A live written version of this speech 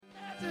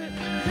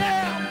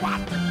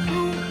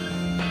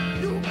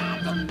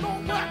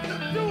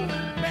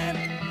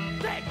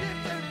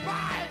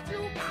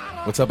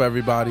What's up,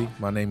 everybody?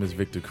 My name is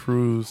Victor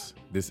Cruz.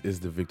 This is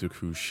the Victor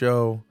Cruz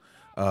Show.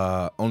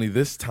 Only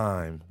this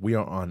time, we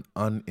are on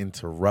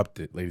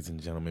uninterrupted, ladies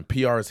and gentlemen.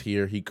 PR is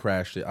here. He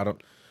crashed it.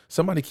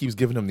 Somebody keeps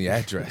giving him the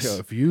address. Yo,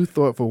 if you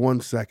thought for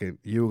 1 second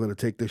you were going to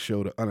take this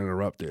show to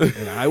uninterrupted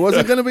and I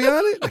wasn't going to be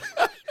on it,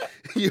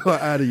 you are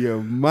out of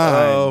your mind.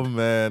 Oh,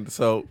 man.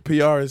 So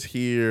PR is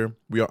here.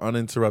 We are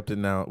uninterrupted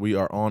now. We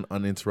are on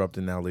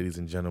uninterrupted now, ladies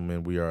and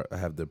gentlemen. I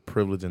have the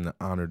privilege and the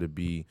honor to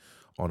be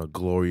on a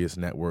glorious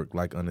network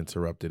like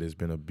Uninterrupted. It's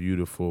been a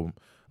beautiful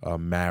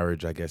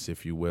marriage, I guess,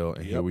 if you will.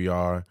 And here we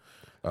are.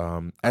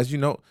 As you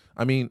know,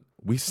 I mean,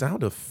 we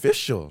sound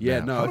official.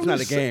 Yeah, now. no, it's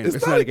not a game.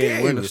 It's not a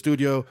game. We're in the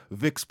studio.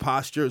 Vic's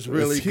posture is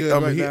really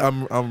good right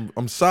now.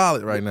 I'm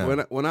solid right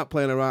now. We're not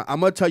playing around. I'm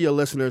going to tell your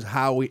listeners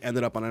how we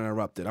ended up on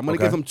Uninterrupted. I'm going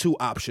to give them two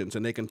options,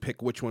 and they can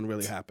pick which one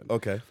really happened.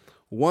 Okay.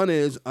 One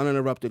is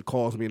Uninterrupted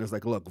calls me and is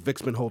like, look,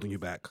 Vic's been holding you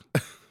back.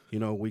 We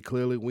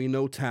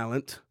know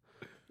talent.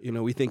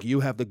 We think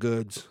you have the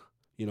goods.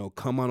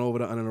 Come on over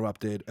to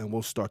Uninterrupted, and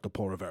we'll start the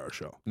Paul Rivera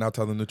show. Now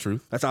tell them the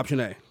truth. That's option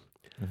A.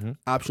 Mm-hmm.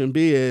 Option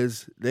B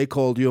is they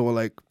called you and were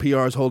like,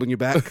 PR is holding you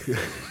back.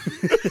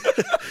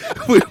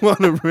 We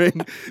want to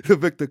bring the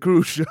Victor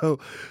Cruz Show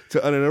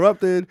to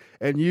Uninterrupted.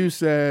 And you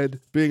said,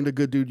 being the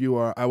good dude you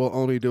are, I will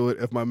only do it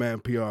if my man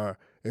PR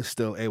is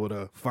still able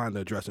to find the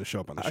address and show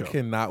up on the show. I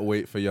cannot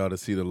wait for y'all to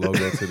see the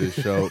logo to this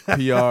show.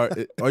 PR,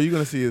 all you're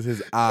going to see is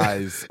his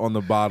eyes on the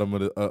bottom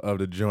of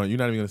the joint. You're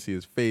not even going to see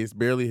his face.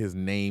 Barely his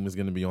name is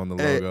going to be on the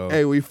logo.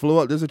 Hey, we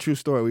flew out. This is a true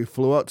story. We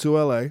flew out to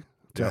L.A.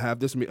 to have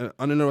this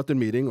uninterrupted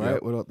meeting,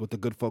 right, with the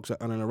good folks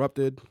at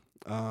Uninterrupted.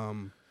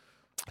 And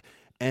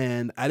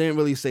I didn't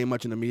really say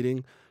much in the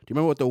meeting. Do you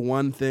remember what the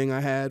one thing I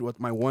had, what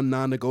my one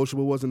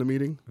non-negotiable was in the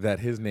meeting? That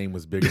his name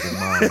was bigger than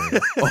mine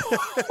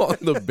on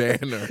the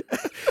banner.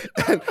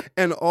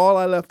 And all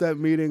I left that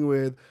meeting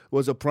with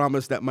was a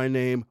promise that my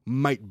name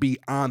might be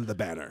on the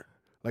banner.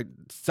 Like,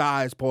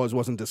 size, pause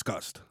wasn't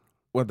discussed.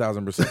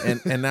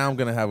 1,000%. And now I'm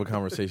gonna have a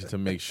conversation to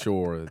make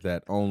sure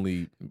that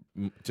only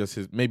just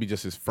his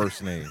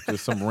first name,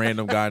 just some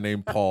random guy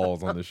named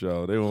Paul's on the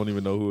show. They won't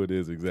even know who it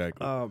is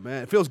exactly. Oh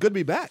man, it feels good to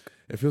be back.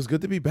 It feels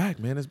good to be back,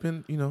 man. It's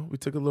been, we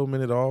took a little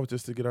minute off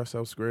just to get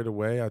ourselves squared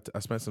away. I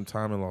spent some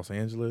time in Los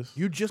Angeles.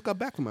 You just got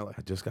back from LA.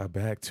 I just got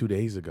back 2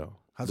 days ago.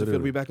 How's it feel to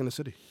be back in the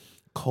city?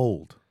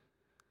 Cold.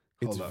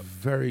 It's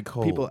very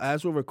cold. People,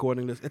 as we're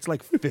recording this, it's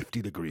like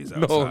 50 degrees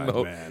outside,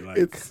 no.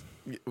 Man.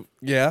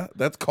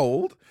 That's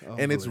cold,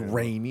 and it's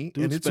rainy,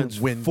 Dude, and it's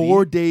windy.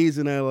 4 days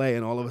in LA,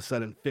 and all of a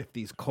sudden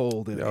 50's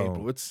cold in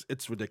April.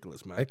 It's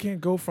ridiculous, man. I can't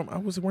go I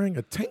was wearing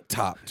a tank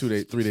top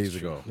 3 days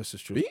ago. This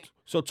is true.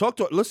 So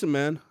listen,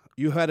 man.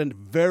 You had a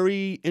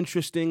very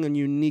interesting and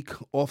unique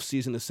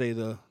offseason, to say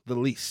the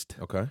least.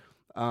 Okay.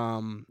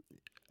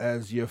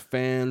 As your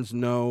fans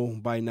know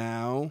by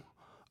now,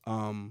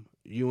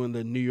 you and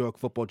the New York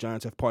Football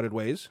Giants have parted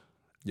ways.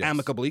 Yes.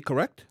 Amicably,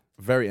 correct?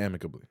 Very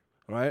amicably.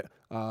 Right?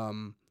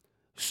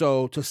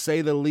 So to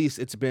say the least,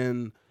 it's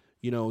been,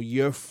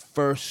 your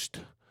first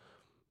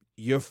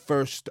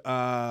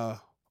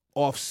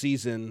off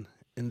season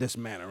in this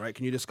manner, right?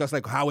 Can you discuss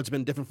how it's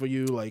been different for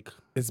you?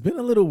 It's been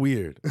a little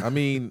weird. I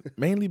mean,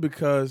 mainly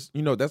because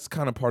that's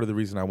kind of part of the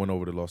reason I went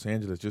over to Los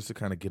Angeles, just to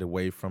kind of get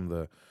away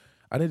from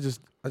I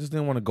just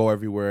didn't want to go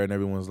everywhere and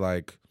everyone's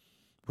like,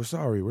 we're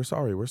sorry. I'm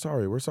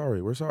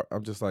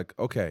just like,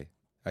 okay,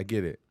 I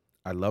get it.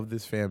 I love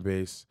this fan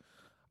base.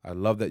 I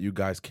love that you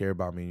guys care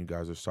about me and you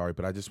guys are sorry,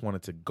 but I just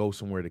wanted to go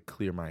somewhere to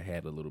clear my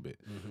head a little bit,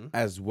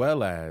 as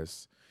well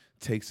as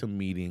take some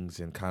meetings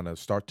and kind of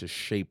start to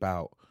shape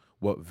out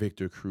what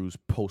Victor Cruz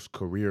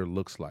post-career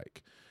looks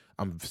like.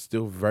 I'm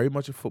still very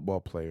much a football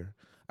player.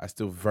 I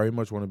still very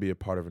much want to be a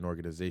part of an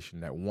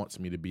organization that wants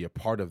me to be a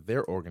part of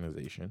their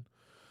organization,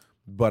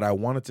 but I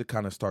wanted to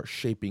kind of start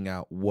shaping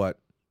out what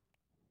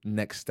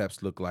next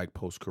steps look like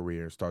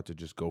post-career and start to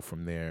just go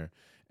from there.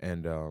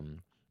 And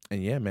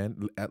yeah,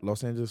 man, at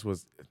Los Angeles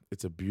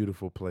it's a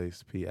beautiful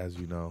place, P, as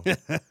you know.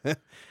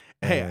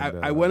 Hey,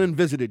 I went and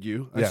visited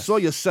you. I saw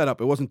your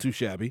setup. It wasn't too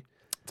shabby.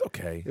 It's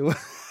okay.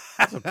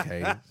 It's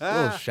okay. It's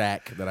a little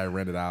shack that I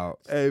rented out.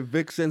 Hey,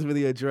 Vic sends me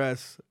the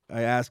address.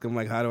 I ask him,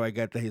 how do I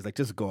get there? He's like,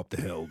 just go up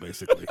the hill,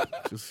 basically.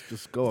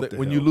 just go up the hill.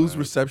 When you lose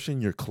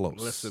reception, you're close.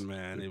 Listen,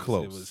 man.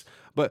 Close.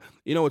 But,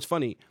 it's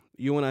funny.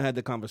 You and I had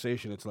the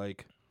conversation. It's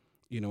like,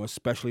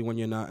 especially when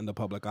you're not in the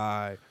public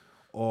eye,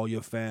 all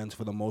your fans,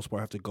 for the most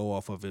part, have to go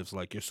off of is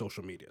your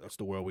social media. That's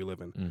the world we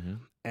live in. Mm-hmm.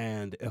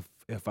 And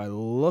if I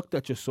looked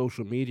at your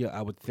social media,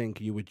 I would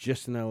think you were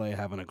just in LA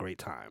having a great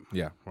time.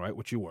 Yeah. Right?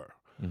 Which you were.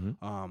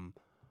 Mm-hmm.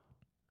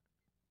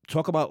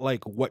 Talk about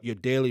what your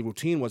daily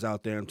routine was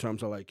out there in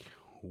terms of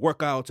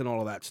workouts and all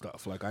of that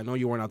stuff. I know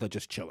you weren't out there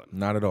just chilling.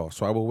 Not at all.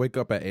 So I will wake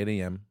up at 8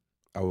 a.m.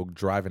 I will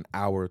drive an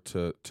hour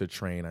to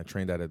train. I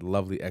trained at a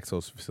lovely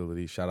Exos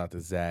facility. Shout out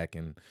to Zach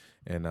and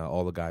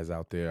all the guys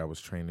out there. I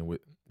was training with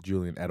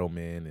Julian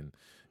Edelman and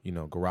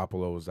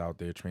Garoppolo was out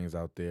there, trains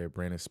out there.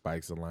 Brandon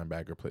Spikes, the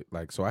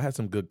linebacker, so I had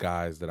some good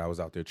guys that I was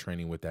out there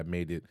training with that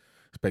made it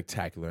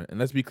spectacular. And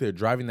let's be clear,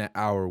 driving that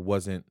hour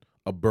wasn't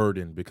a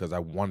burden because I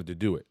wanted to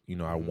do it.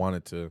 I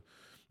wanted to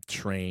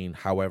train,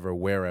 however,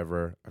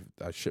 wherever.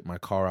 I ship my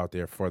car out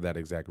there for that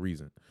exact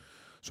reason.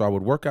 So I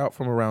would work out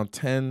from around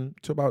 10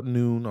 to about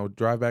noon. I would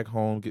drive back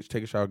home,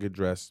 take a shower, get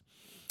dressed.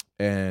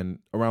 And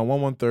around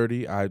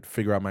 1:30, I'd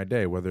figure out my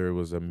day, whether it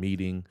was a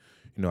meeting.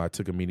 You know, I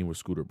took a meeting with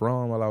Scooter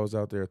Braun while I was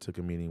out there. I took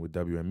a meeting with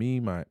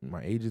WME,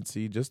 my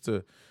agency, just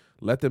to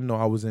let them know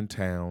I was in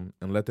town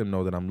and let them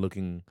know that I'm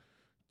looking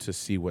to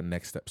see what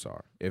next steps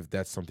are. If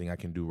that's something I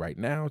can do right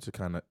now to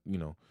kind of, you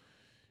know,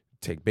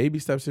 take baby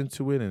steps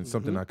into it and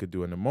something I could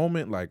do in the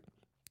moment, like,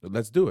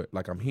 let's do it.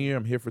 Like, I'm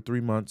here for 3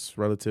 months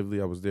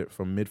relatively. I was there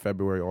from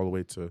mid-February all the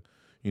way to,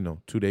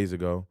 2 days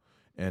ago.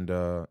 And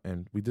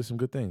we did some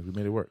good things. We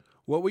made it work.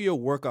 What were your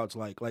workouts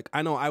like? Like,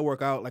 I know I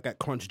work out like at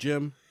Crunch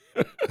Gym.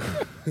 I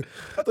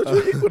thought you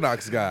were an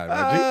Equinox guy,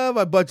 man.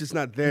 My budget's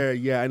not there.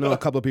 Yeah, I know a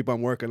couple of people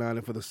I'm working on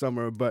it for the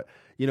summer, but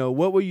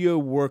what were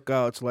your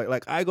workouts like?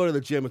 Like, I go to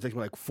the gym, it takes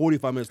me like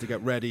 45 minutes to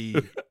get ready.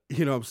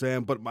 You know what I'm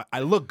saying? But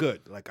I look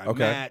good. Like, I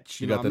match.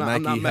 You got the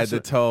I'm Nike not head to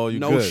toe. You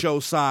no good. show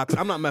socks.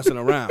 I'm not messing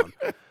around.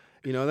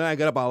 Then I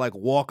get up. I'll like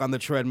walk on the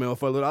treadmill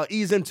for a little. I'll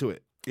ease into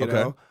it. You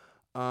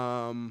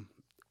know.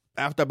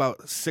 After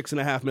about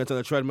 6.5 minutes on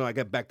the treadmill, I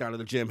get back down to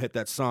the gym, hit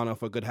that sauna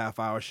for a good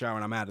half-hour shower,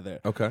 and I'm out of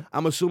there. Okay.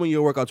 I'm assuming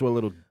your workouts were a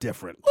little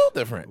different. A little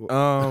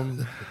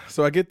different.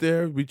 So I get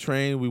there, we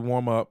train, we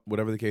warm up,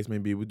 whatever the case may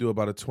be. We do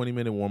about a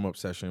 20-minute warm-up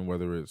session,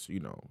 whether it's,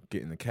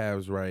 getting the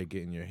calves right,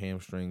 getting your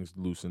hamstrings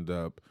loosened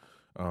up,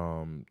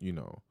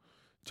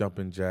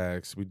 jumping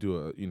jacks. We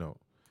do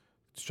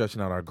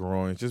stretching out our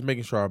groins, just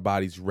making sure our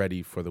body's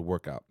ready for the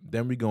workout.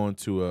 Then we go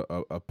into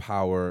a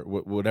power,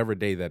 whatever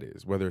day that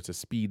is, whether it's a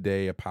speed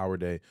day, a power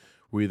day.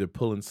 We're either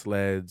pulling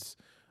sleds,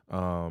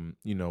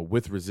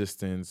 with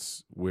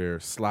resistance. We're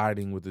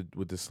sliding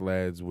with the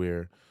sleds.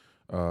 We're,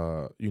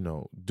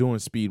 doing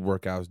speed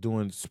workouts.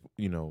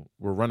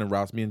 We're running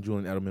routes. Me and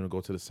Julian Edelman will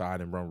go to the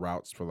side and run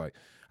routes for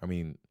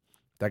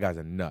that guy's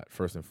a nut,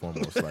 first and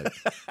foremost. Like,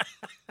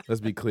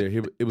 let's be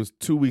clear. It was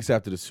 2 weeks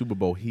after the Super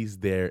Bowl. He's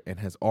there and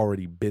has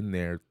already been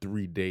there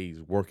 3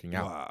 days working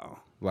out. Wow.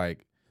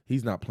 Like,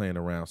 he's not playing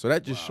around. So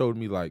that just showed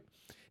me, like,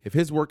 if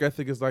his work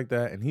ethic is like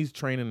that and he's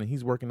training and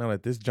he's working out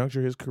at this juncture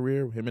of his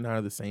career, him and I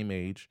are the same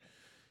age,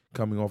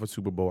 coming off a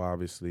Super Bowl,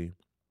 obviously,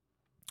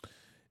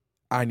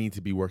 I need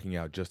to be working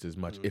out just as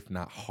much, if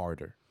not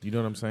harder. You know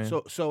what I'm saying?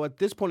 So at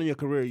this point in your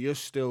career, you're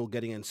still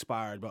getting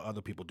inspired by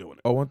other people doing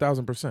it. Oh,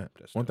 1,000%.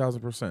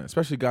 1,000%.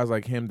 Especially guys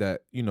like him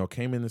that,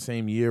 came in the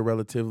same year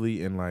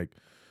relatively and, like,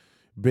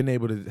 been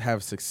able to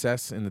have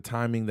success in the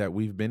timing that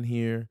we've been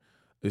here.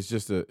 It's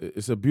just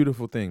it's a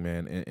beautiful thing,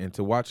 man. And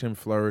to watch him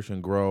flourish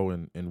and grow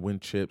and win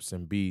chips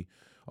and be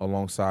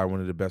alongside one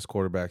of the best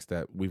quarterbacks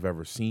that we've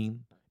ever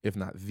seen, if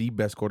not the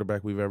best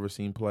quarterback we've ever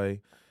seen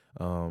play.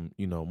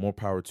 More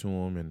power to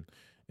him,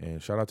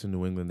 and shout out to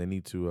New England. They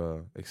need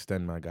to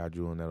extend my guy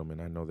Julian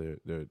Edelman. I know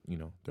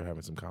they're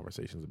having some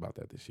conversations about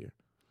that this year.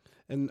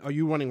 And are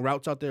you running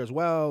routes out there as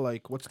well?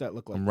 Like, what's that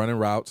look like? I'm running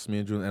routes. Me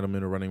and Julian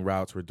Edelman are running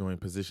routes. We're doing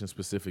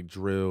position-specific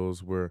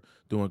drills. We're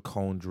doing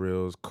cone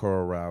drills,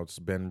 curl routes,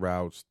 bend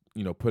routes,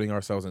 putting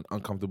ourselves in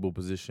uncomfortable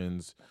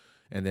positions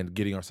and then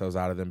getting ourselves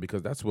out of them,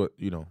 because that's what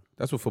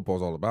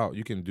football's all about.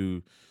 You can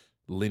do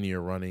linear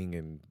running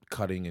and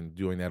cutting and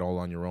doing that all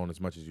on your own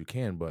as much as you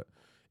can, but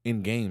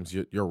in games,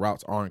 your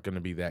routes aren't going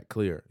to be that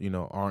clear,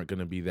 aren't going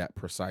to be that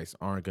precise,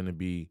 aren't going to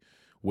be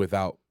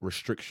without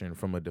restriction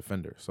from a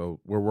defender.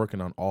 So we're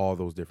working on all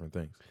those different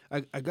things.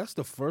 I guess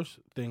the first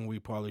thing we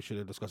probably should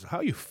have discussed is how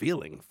are you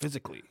feeling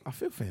physically? I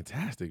feel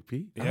fantastic,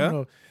 Pete. Yeah? I don't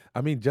know.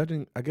 I mean,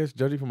 judging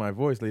from my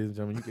voice, ladies and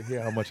gentlemen, you can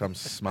hear how much I'm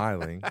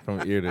smiling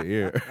from ear to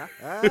ear.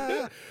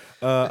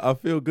 I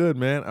feel good,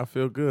 man. I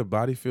feel good.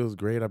 Body feels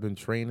great. I've been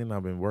training.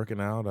 I've been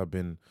working out. I've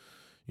been,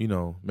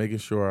 making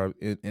sure.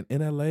 In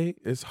LA,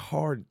 it's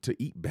hard to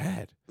eat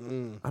bad.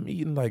 I'm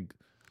eating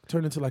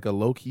turned into like a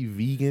low-key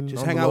vegan.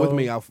 Just hang out with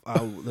me.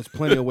 There's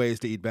plenty of ways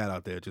to eat bad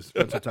out there. Just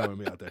spend some time with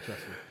me out there.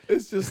 Trust me.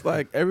 It's just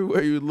like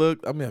everywhere you look.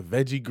 I mean, a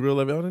veggie grill.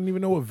 I didn't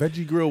even know what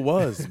veggie grill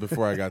was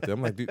before I got there.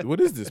 I'm like, dude, what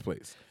is this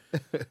place?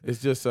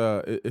 It's just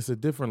it's a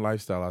different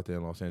lifestyle out there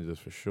in Los Angeles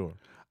for sure.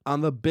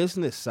 On the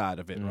business side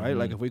of it, right?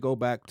 Like, if we go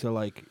back to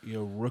like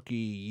your rookie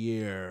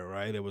year,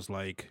 right? It was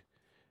like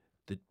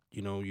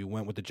you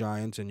went with the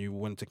Giants and you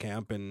went to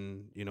camp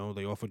and,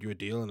 they offered you a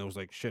deal and it was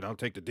like, shit, I'll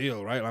take the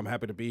deal, right? I'm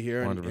happy to be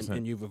here.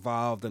 And you've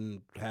evolved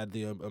and had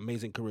the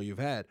amazing career you've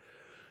had.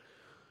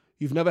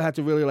 You've never had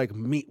to really like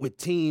meet with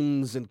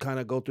teams and kind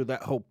of go through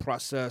that whole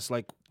process,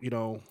 like,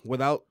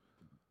 without,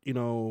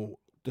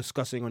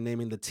 discussing or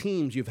naming the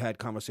teams you've had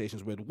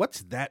conversations with.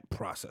 What's that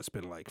process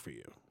been like for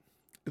you?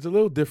 It's a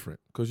little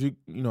different because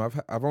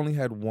I've only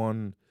had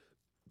one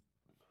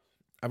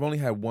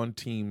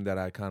team that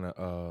I kind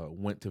of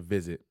went to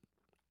visit.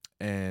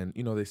 And,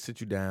 they sit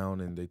you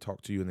down and they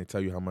talk to you and they tell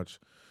you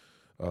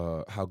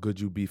how good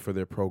you be for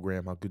their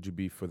program, how good you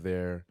be for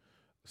their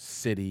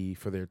city,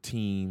 for their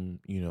team,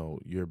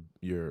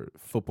 your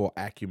football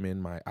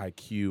acumen, my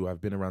IQ. I've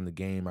been around the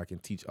game. I can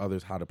teach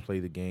others how to play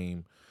the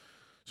game.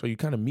 So you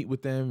kind of meet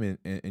with them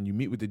and you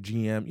meet with the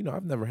GM. You know,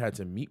 I've never had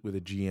to meet with a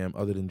GM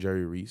other than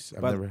Jerry Reese.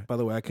 By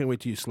the way, I can't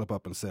wait till you slip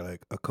up and say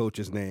like a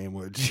coach's name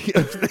or a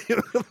GM's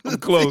name. I'm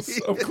close.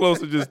 I'm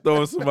close to just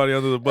throwing somebody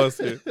under the bus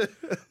here.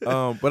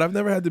 But I've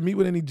never had to meet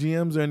with any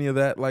GMs or any of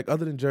that, like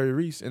other than Jerry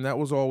Reese, and that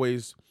was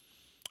always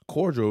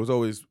cordial. It was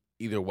always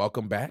either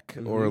welcome back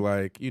or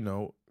like, you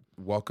know,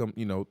 welcome,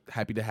 you know,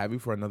 happy to have you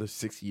for another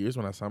 6 years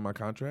when I signed my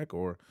contract,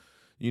 or,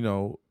 you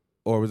know,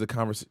 or it was a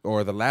conversation,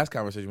 or the last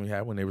conversation we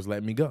had when they was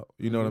letting me go.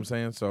 You know what I'm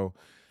saying? So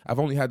I've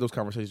only had those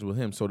conversations with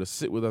him. So to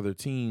sit with other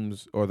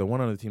teams, or the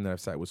one other team that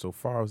I've sat with so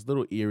far, was a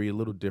little eerie, a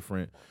little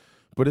different,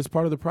 but it's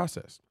part of the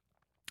process.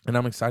 And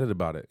I'm excited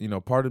about it. You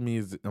know, part of me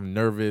is I'm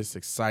nervous,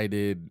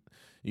 excited,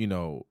 you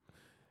know,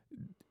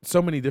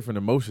 so many different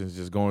emotions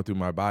just going through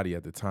my body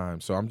at the time.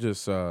 So I'm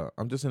just in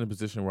a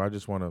position where I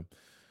just want to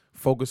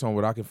focus on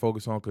what I can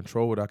focus on,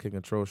 control what I can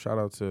control. Shout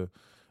out to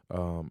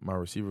my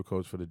receiver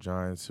coach for the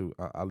Giants, who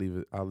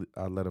I'll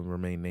let him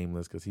remain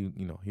nameless because he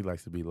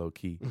likes to be low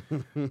key.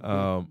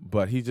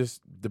 But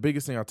the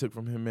biggest thing I took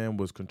from him, man,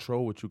 was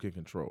control what you can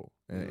control,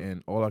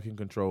 and all I can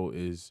control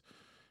is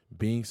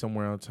being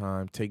somewhere on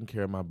time, taking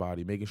care of my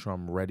body, making sure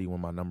I'm ready when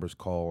my number's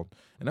called.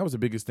 And that was the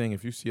biggest thing.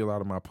 If you see a lot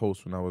of my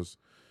posts when I was,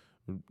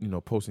 you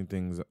know, posting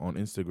things on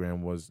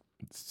Instagram, was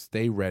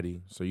stay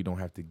ready so you don't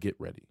have to get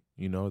ready.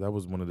 You know, that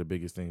was one of the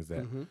biggest things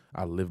that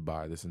I lived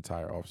by this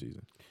entire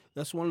offseason.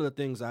 That's one of the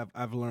things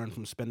I've learned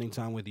from spending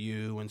time with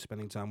you and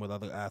spending time with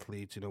other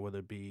athletes, you know, whether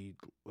it be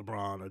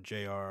LeBron or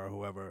JR or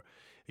whoever.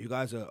 You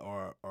guys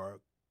are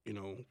you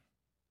know,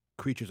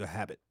 creatures of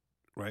habit,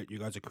 right? You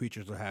guys are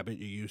creatures of habit.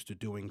 You're used to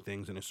doing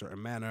things in a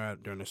certain manner,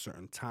 during a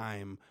certain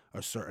time,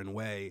 a certain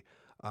way.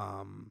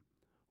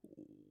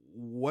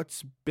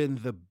 What's been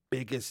the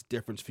biggest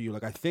difference for you?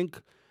 Like, I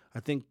think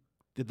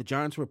did the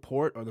Giants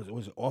report, or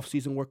was it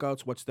off-season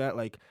workouts? What's that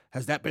like?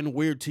 Has that been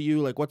weird to you?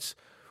 Like, what's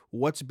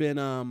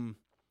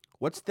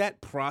that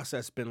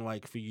process been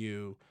like for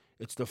you?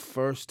 It's the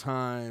first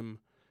time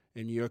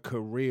in your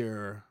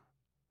career,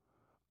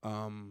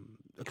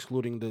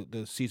 excluding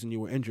the season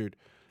you were injured,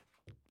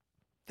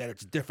 that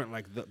it's different.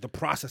 Like the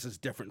process is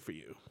different for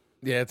you.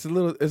 Yeah, it's a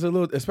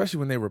little, especially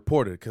when they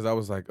reported, because I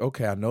was like,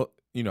 okay, I know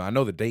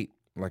the date.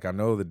 Like, I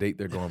know the date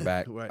they're going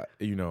back. Right.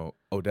 You know,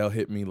 Odell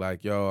hit me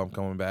like, yo, I'm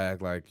coming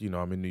back. Like, you know,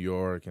 I'm in New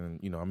York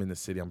and, you know, I'm in the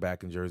city. I'm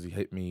back in Jersey.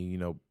 Hit me, you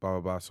know, blah, blah,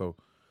 blah. So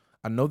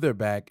I know they're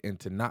back, and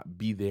to not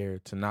be there,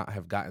 to not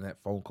have gotten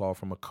that phone call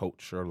from a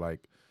coach, or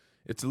like,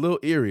 it's a little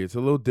eerie. It's a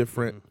little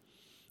different.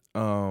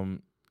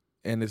 And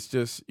it's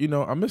just, you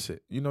know, I miss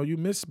it. You know, you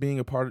miss being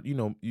a part of, you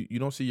know, you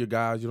don't see your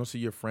guys, you don't see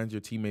your friends, your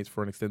teammates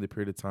for an extended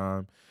period of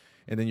time.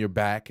 And then you're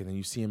back, and then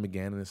you see them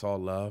again, and it's all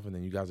love. And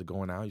then you guys are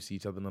going out. You see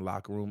each other in the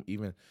locker room.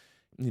 Even,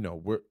 you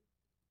know,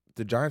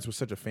 the Giants were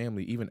such a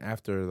family. Even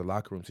after the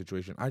locker room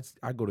situation,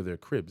 I go to their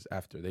cribs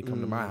after. They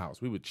come to my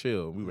house. We would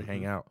chill. We would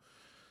hang out.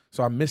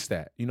 So I miss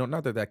that. You know,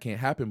 not that can't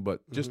happen,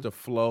 but just the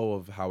flow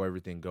of how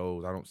everything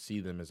goes. I don't see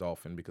them as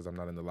often because I'm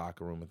not in the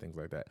locker room and things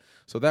like that.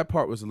 So that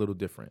part was a little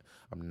different.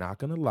 I'm not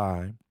going to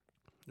lie.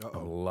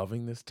 I'm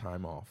loving this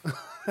time off.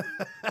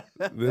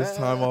 This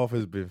time off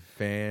has been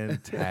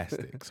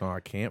fantastic. So I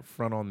can't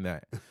front on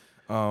that.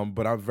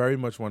 But I very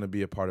much want to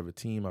be a part of a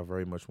team. I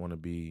very much want to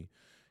be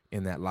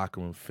in that locker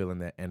room, feeling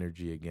that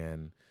energy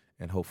again.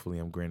 And hopefully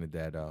I'm granted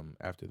that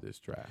after this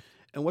draft.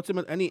 And what's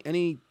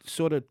any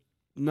sort of,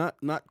 not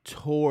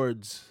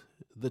towards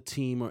the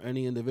team or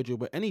any individual,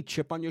 but any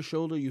chip on your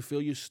shoulder you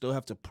feel you still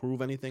have to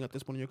prove anything at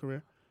this point in your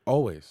career?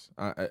 Always.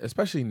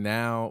 Especially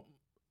now,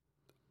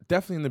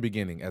 definitely in the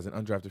beginning as an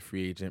undrafted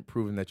free agent,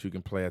 proving that you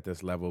can play at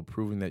this level,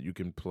 proving that you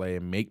can play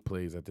and make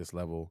plays at this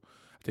level.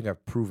 I think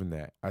I've proven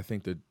that. I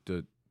think the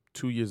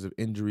 2 years of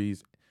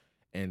injuries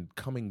and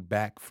coming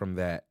back from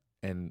that,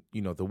 and,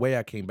 you know, the way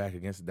I came back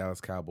against the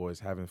Dallas Cowboys,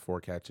 having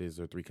 4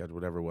 catches or 3 catches,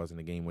 whatever it was, in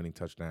the game-winning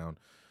touchdown,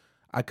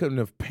 I couldn't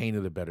have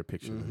painted a better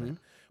picture than that.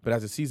 But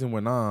as the season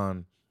went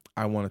on,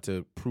 I wanted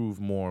to prove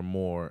more and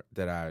more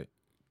that I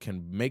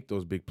can make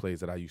those big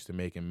plays that I used to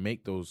make and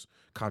make those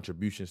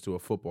contributions to a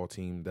football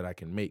team that I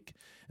can make.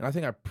 And I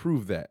think I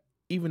proved that.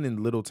 Even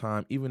in little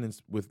time,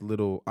 with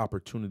little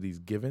opportunities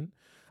given,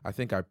 I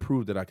think I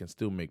proved that I can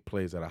still make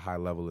plays at a high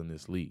level in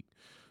this league.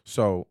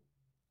 So,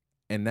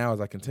 and now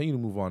as I continue to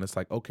move on, it's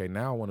like, okay,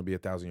 now I want to be a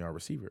 1,000-yard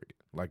receiver again.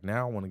 Like,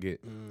 now I want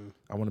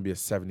to be a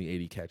 70,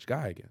 80 catch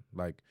guy again.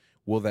 Like,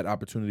 will that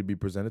opportunity be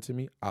presented to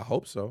me? I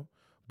hope so.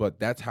 But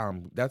that's how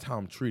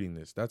I'm treating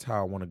this. That's how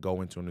I want to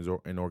go into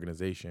an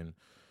organization,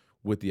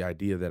 with the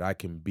idea that I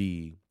can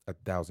be a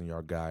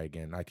 1,000-yard guy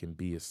again. I can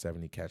be a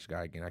 70 catch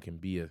guy again. I can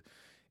be a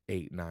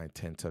 8, 9,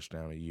 10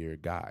 touchdown a year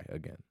guy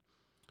again.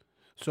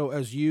 So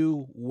as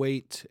you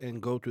wait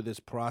and go through this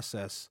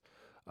process,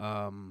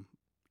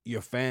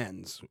 your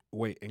fans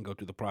wait and go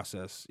through the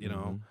process, you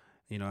know.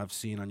 You know, I've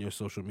seen on your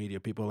social media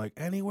people like,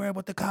 anywhere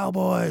but the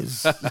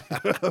Cowboys. You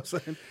know what I'm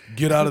saying?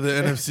 Get out of the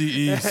NFC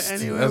East.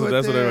 That's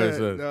what everybody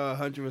says. No,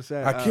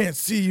 100%. I can't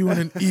see you in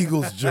an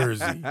Eagles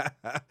jersey.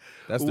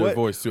 That's their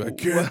voice, too. I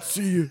can't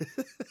see you.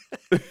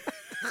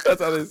 That's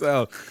how they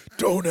sound.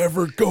 Don't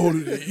ever go to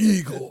the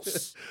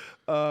Eagles.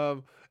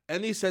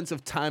 Any sense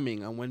of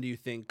timing on when do you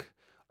think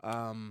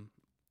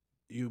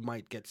you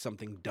might get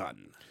something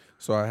done?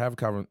 So I've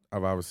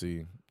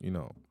obviously,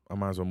 I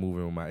might as well move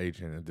in with my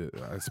agent. And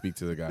I speak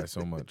to the guy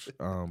so much.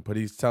 But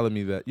he's telling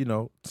me that,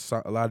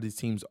 a lot of these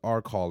teams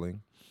are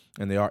calling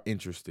and they are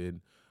interested,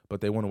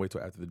 but they want to wait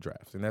till after the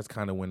draft. And that's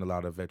kind of when a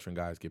lot of veteran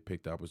guys get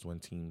picked up, is when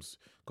teams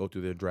go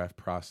through their draft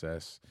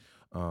process.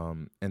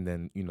 And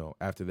then,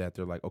 after that,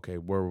 they're like, okay,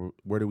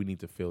 where do we need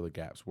to fill the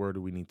gaps? Where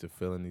do we need to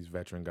fill in these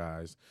veteran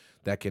guys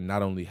that can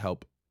not only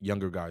help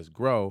younger guys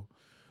grow,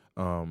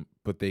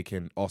 but they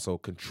can also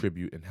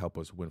contribute and help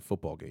us win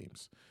football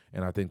games.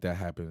 And I think that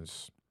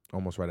happens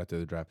almost right after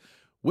the draft,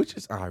 which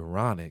is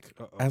ironic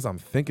as I'm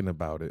thinking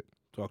about it.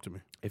 Talk to me.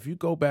 If you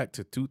go back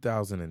to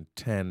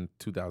 2010,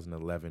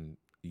 2011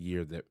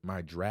 year, that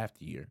my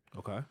draft year,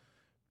 Okay.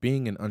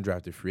 being an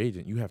undrafted free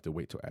agent, you have to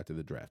wait till after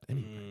the draft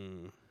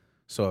anyway.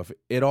 So if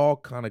it all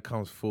kind of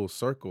comes full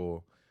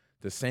circle,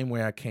 the same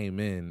way I came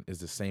in is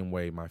the same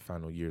way my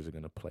final years are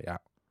going to play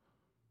out.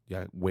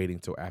 Yeah, waiting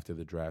till after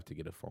the draft to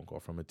get a phone call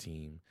from a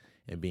team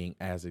and being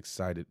as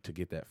excited to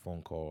get that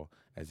phone call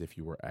as if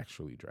you were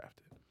actually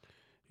drafted.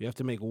 You have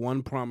to make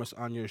one promise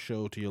on your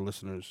show to your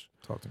listeners.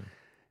 Talk to me.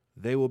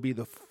 They will be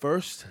the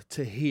first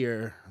to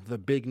hear the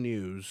big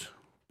news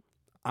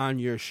on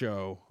your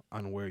show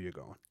on where you're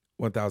going.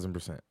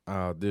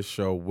 1,000%. This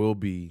show will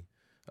be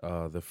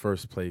the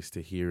first place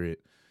to hear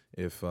it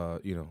if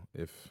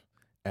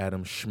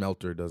Adam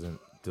Schmelter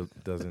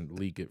doesn't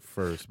leak it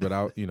first.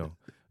 But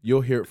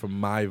you'll hear it from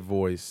my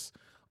voice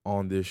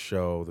on this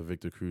show, the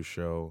Victor Cruz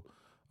Show.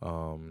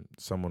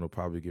 Someone will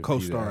probably give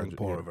co-starring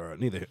Paul Rivera.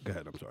 Go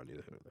ahead. I'm sorry.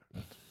 Neither here nor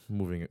there.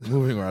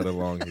 Moving right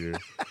along here.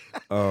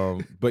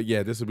 But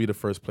yeah, this will be the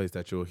first place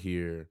that you'll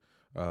hear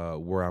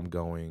where I'm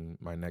going,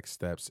 my next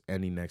steps,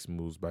 any next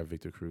moves by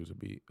Victor Cruz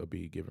will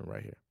be given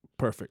right here.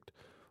 Perfect.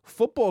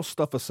 Football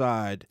stuff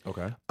aside,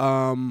 okay.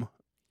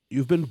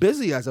 You've been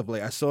busy as of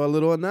late. I saw a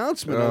little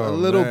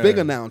announcement, big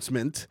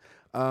announcement,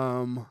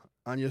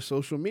 on your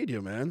social media,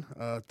 man.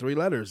 3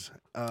 letters.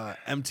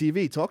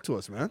 MTV. Talk to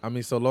us, man. I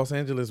mean, so Los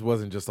Angeles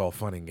wasn't just all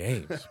fun and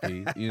games,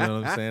 Pete. You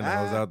know what I'm saying?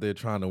 I was out there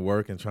trying to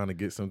work and trying to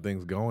get some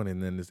things going,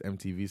 and then this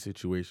MTV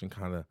situation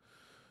kind of,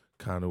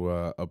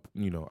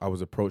 I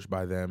was approached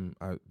by them.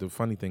 The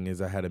funny thing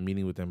is, I had a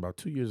meeting with them about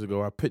 2 years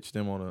ago. I pitched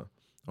them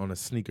on a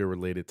sneaker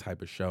related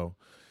type of show,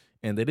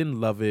 and they didn't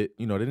love it.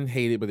 They didn't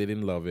hate it, but they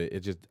didn't love it. It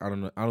just, I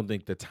don't know. I don't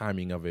think the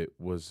timing of it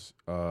was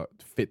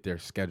fit their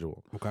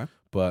schedule. Okay,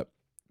 but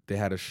they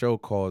had a show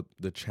called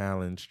The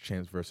Challenge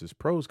Champs versus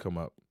Pros come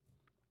up,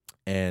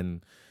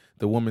 and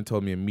the woman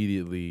told me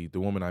immediately, the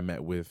woman I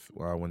met with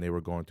when they were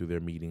going through their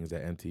meetings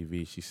at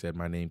MTV, she said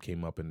my name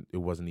came up and it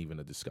wasn't even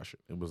a discussion.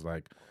 It was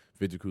like,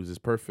 Victor Cruz is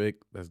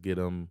perfect, let's get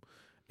him.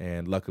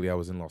 And luckily I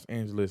was in Los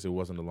Angeles. It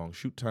wasn't a long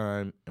shoot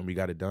time, and we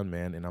got it done,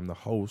 man. And I'm the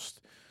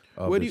host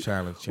of The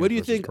Challenge Champs. Where do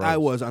you think Pros. I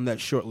was on that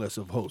short list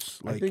of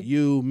hosts? Like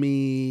you,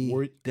 me,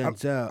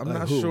 Denzel. I'm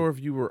not sure if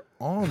you were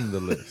on the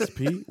list,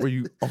 Pete. Were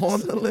you on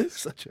the list?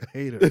 Such a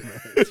hater,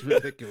 man. It's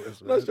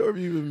ridiculous. I'm not sure if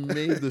you even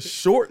made the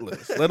short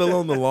list, let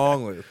alone the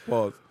long list.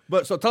 Pause.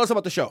 But so tell us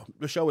about the show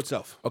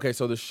itself. Okay,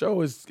 so the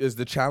show is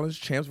The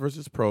Challenge Champs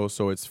versus Pros.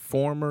 So it's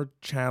former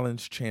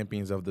Challenge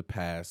champions of the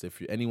past.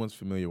 If anyone's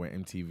familiar with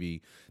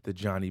MTV, the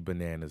Johnny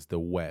Bananas, the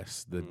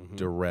West, the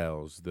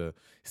Darrells, the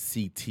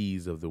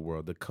CTs of the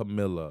world, the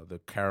Camilla, the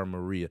Cara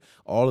Maria,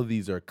 all of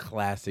these are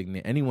classic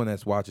names. Anyone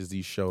that watches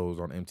these shows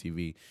on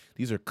MTV,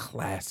 these are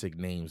classic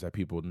names that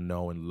people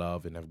know and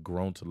love and have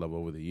grown to love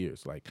over the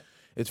years. Like,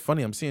 it's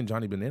funny, I'm seeing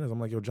Johnny Bananas. I'm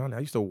like, yo, Johnny, I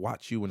used to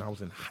watch you when I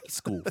was in high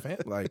school, fam.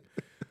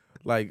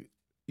 Like,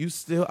 you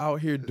still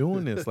out here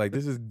doing this. Like,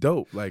 this is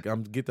dope. Like,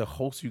 I'm get to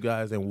host you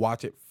guys and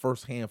watch it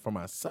firsthand for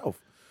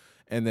myself.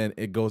 And then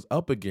it goes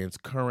up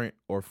against current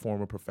or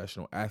former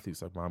professional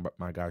athletes like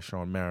my guy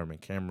Sean Merriman,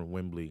 Cameron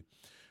Wembley,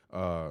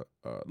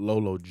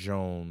 Lolo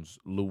Jones,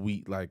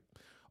 Louis, like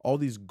all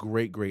these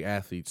great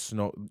athletes.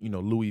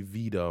 Louis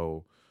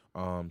Vito,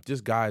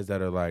 just guys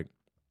that are like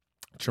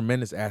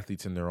tremendous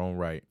athletes in their own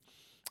right.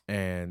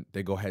 And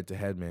they go head to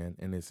head, man.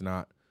 And it's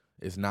not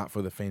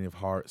for the faint of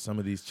heart. Some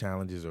of these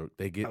challenges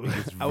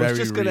I was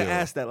just gonna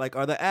ask that. Like,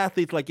 are the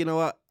athletes like, you know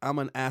what? I'm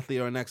an athlete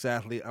or an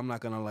ex-athlete. I'm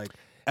not gonna like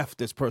F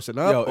this person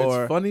up.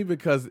 It's funny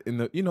because in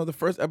the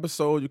first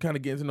episode, you kind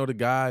of get to know the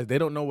guys. They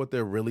don't know what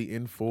they're really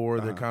in for.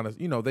 They're kind of,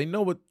 they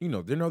know what, they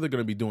know they're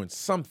gonna be doing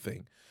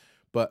something.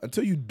 But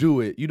until you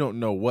do it, you don't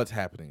know what's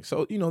happening.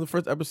 So, the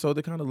first episode,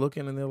 they're kind of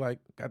looking and they're like,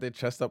 got their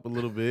chest up a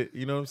little bit.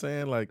 You know what I'm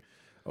saying? Like,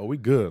 oh, we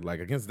good. Like,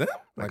 against them?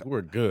 Like,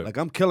 we're good. Like,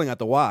 I'm killing at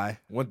the Y.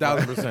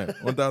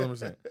 1,000%.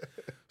 1,000%.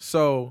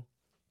 So,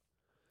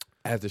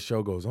 as the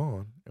show goes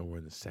on, and we're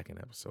in the second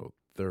episode,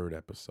 third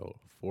episode,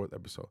 fourth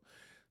episode,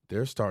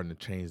 they're starting to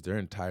change their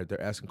entire,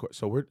 they're asking questions.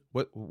 So,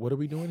 what are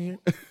we doing here?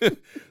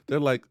 They're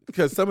like,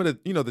 because some of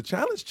the, the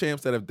challenge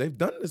champs they've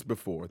done this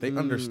before. They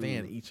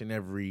understand each and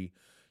every,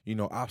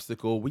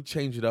 obstacle. We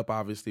change it up,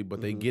 obviously,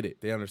 but they get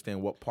it. They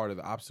understand what part of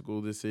the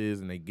obstacle this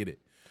is, and they get it.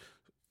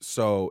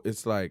 So,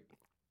 it's like,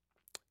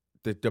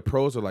 the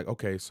pros are like,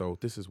 okay, so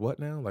this is what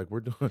now? Like we're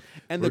doing,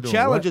 And we're the doing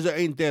challengers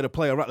ain't there to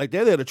play around. Like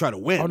they're there to try to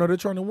win. what? Oh no, they're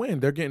trying to win.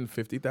 They're getting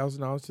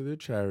 $50,000 to their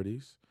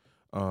charities.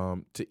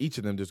 To each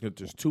of them,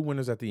 there's 2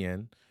 winners at the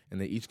end,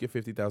 and they each get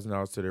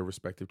 $50,000 to their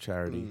respective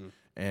charity.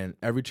 And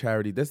every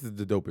charity, this is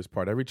the dopest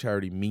part. Every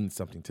charity means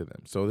something to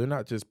them. So they're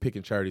not just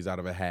picking charities out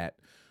of a hat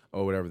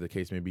or whatever the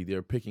case may be.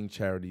 They're picking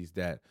charities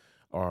that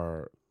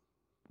are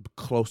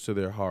close to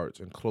their hearts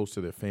and close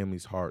to their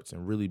families' hearts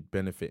and really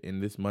benefit.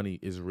 And this money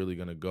is really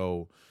going to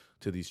go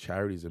to these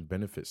charities and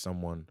benefit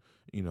someone,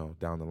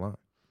 down the line.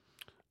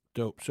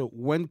 Dope. So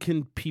when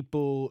can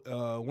people?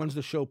 When's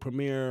the show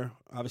premiere?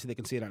 Obviously, they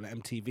can see it on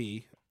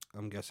MTV.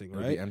 I'm guessing,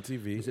 It'll right? be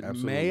MTV. Is it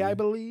absolutely. May? I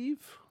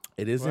believe.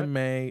 It is Right? in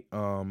May.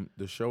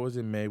 The show is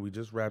in May. We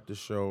just wrapped the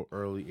show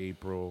early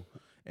April,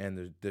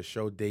 and the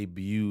show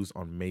debuts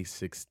on May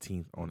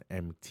 16th on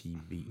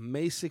MTV.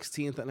 May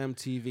 16th on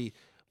MTV.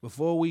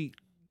 Before we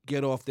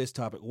get off this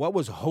topic, what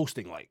was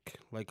hosting like?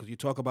 Like, because you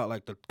talk about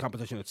like the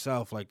competition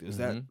itself. Like, is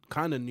that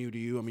kind of new to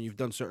you? I mean, you've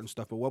done certain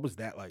stuff, but what was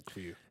that like for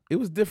you? It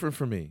was different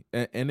for me,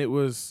 and it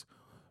was,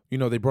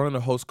 they brought in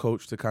a host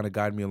coach to kind of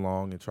guide me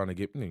along and trying to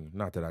get me.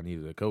 Not that I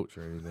needed a coach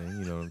or anything,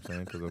 you know what I'm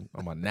saying? Because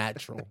I'm a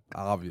natural,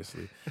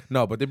 obviously.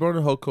 No, but they brought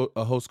in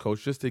a host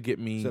coach just to get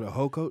me. Is it a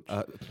hoe coach?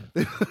 I'm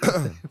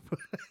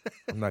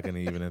not going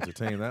to even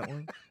entertain that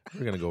one.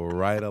 We're going to go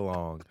right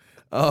along.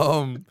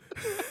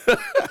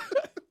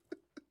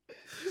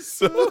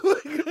 So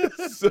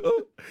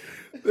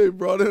they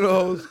brought in a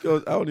host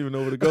coach. I don't even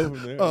know where to go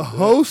from there. A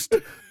host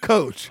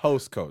coach.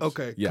 Host coach.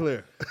 Okay, yeah.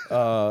 clear.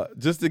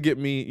 Just to get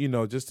me,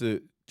 just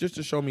to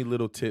show me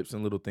little tips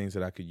and little things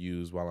that I could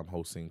use while I'm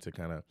hosting to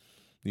kind of,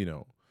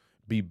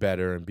 be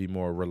better and be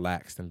more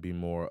relaxed and be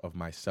more of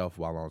myself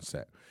while on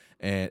set.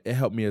 And it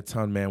helped me a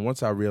ton, man.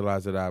 Once I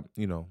realized that I,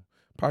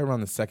 probably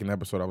around the second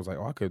episode, I was like,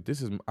 oh, I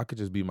could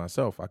just be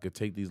myself. I could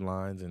take these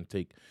lines and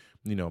take,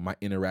 my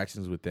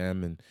interactions with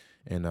them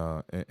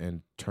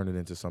and turn it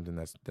into something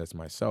that's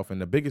myself. And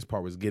the biggest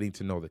part was getting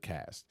to know the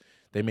cast.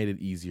 They made it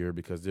easier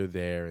because they're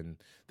there and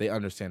they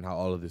understand how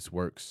all of this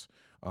works.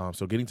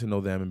 So getting to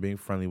know them and being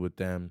friendly with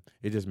them,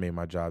 it just made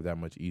my job that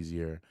much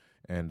easier.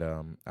 And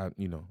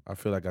I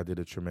feel like I did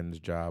a tremendous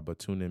job. But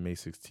tune in May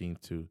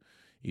 16th to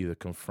either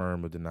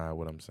confirm or deny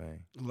what I'm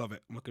saying. Love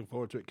it. I'm looking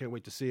forward to it. Can't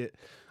wait to see it.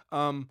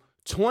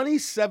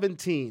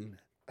 2017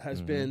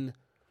 has been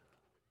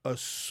a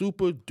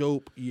super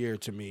dope year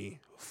to me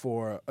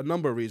for a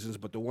number of reasons,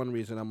 but the one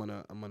reason I'm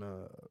gonna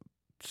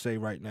say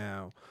right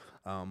now,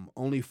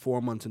 only 4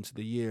 months into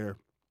the year,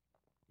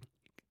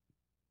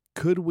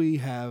 could we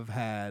have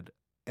had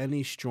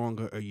any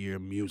stronger a year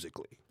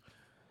musically?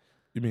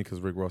 You mean because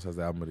Rick Ross has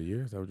the album of the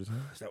year? Is that what you're saying?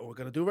 Is that what we're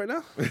gonna do right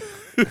now?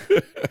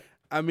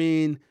 I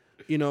mean,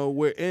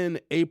 we're in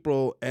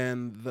April,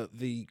 and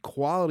the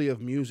quality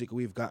of music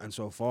we've gotten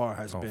so far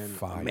has been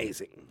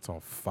amazing. It's on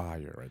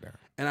fire right now.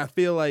 And I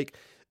feel like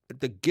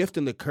the gift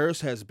and the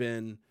curse has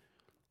been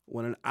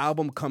when an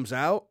album comes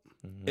out,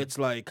 it's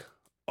like,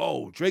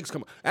 oh, Drake's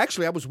coming.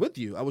 Actually, I was with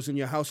you. I was in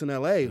your house in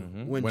L.A.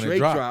 when Drake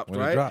dropped,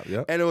 right?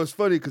 Yep. And it was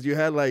funny because you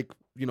had like,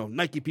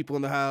 Nike people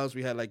in the house.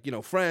 We had like,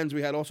 friends.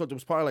 We had all sorts. There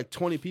was probably like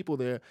 20 people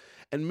there.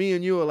 And me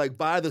and you were like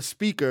by the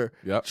speaker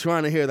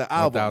trying to hear the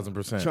album.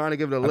 1,000%. Trying to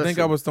give it a listen. I think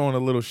I was throwing a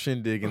little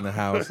shindig in the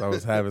house. I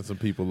was having some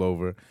people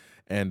over.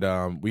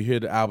 And we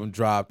hear the album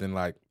dropped and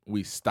like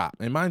we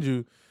stopped. And mind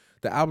you,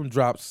 the album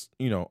drops,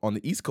 on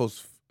the East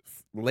Coast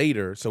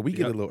later, so we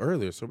get it a little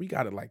earlier. So we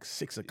got it like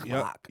 6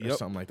 o'clock or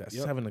something like that,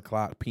 7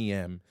 o'clock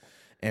p.m.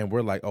 And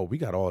we're like, oh, we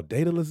got all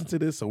day to listen to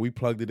this. So we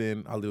plugged it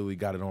in. I literally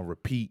got it on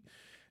repeat.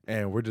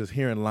 And we're just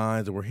hearing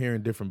lines and we're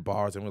hearing different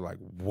bars. And we're like,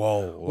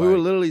 whoa. We were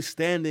literally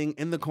standing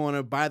in the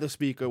corner by the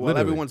speaker while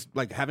everyone's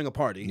like having a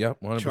party. Yep,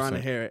 100%. Trying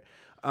to hear it.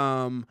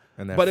 And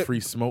that Free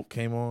Smoke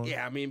came on.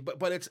 Yeah, I mean,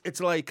 but it's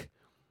like,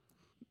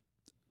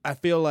 I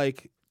feel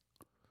like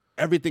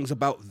everything's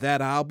about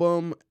that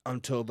album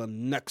until the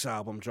next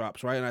album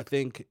drops, right? And I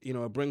think,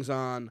 it brings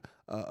on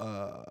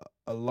a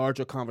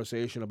larger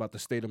conversation about the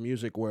state of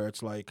music where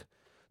it's like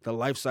the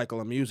life cycle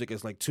of music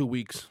is like 2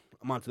 weeks.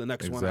 I'm on to the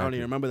next one. I don't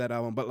even remember that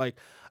album. But like,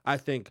 I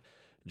think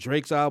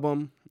Drake's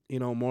album,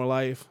 More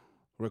Life,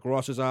 Rick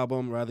Ross's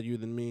album, Rather You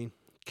Than Me,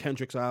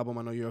 Kendrick's album,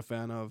 I know you're a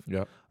fan of.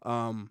 Yep.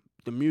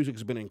 The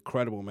music's been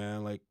incredible,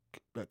 man. Like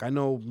I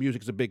know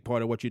music's a big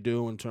part of what you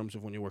do in terms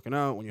of when you're working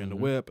out, when you're in the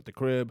whip, at the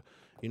crib.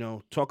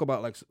 Talk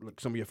about like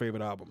some of your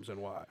favorite albums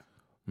and why.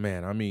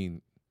 Man, I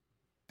mean,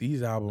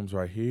 these albums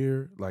right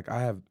here, like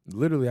I've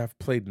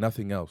played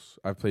nothing else.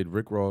 I've played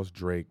Rick Ross,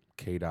 Drake,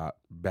 K-Dot,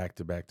 back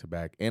to back to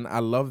back. And I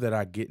love that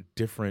I get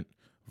different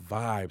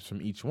vibes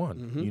from each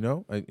one,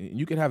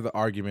 You can have the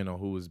argument on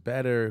who is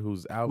better,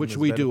 whose album Which is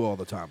we better. do all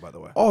the time, by the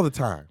way. All the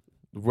time.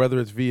 Whether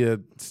it's via,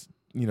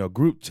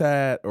 group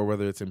chat or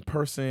whether it's in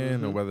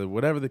person or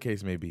whatever the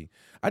case may be.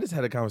 I just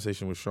had a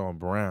conversation with Sean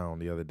Brown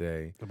the other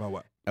day. About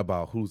what?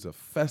 About who's a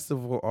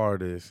festival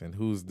artist and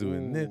who's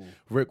doing this.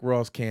 Rick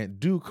Ross can't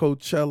do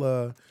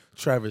Coachella.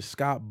 Travis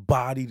Scott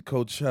bodied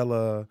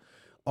Coachella.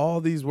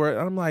 All these words.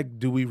 I'm like,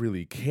 do we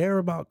really care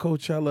about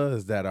Coachella?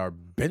 Is that our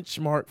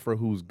benchmark for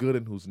who's good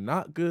and who's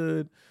not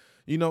good?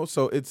 You know,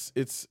 so it's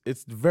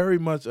very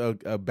much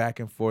a back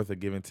and forth, a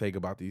give and take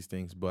about these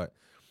things. But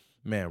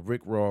man,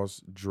 Rick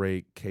Ross,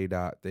 Drake, K.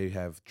 Dot, they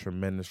have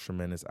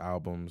tremendous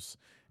albums,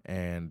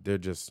 and they're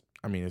just,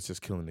 I mean, it's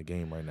just killing the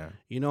game right now.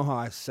 You know how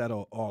I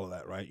settle all of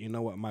that, right? You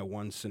know what my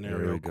one Here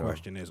scenario we go.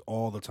 question is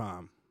all the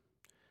time.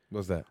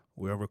 What's that?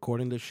 We are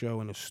recording this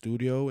show in a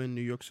studio in New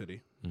York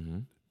City. Mm-hmm.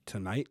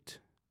 Tonight,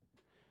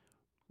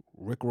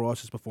 Rick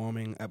Ross is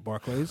performing at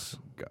Barclays.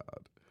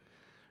 God,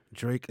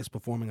 Drake is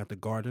performing at the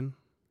Garden.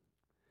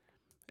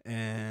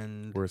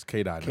 And where's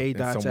K. Dot? K. In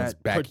Dot's someone's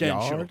at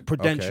backyard?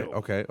 Prudential.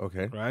 Okay.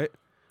 Right?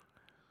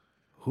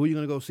 Who are you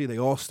going to go see? They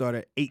all start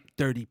at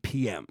 8:30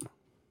 p.m.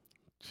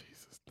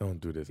 Jesus, don't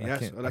do this.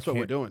 Yes, that's what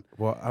we're doing.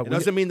 Well, It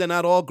doesn't mean they're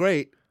not all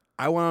great.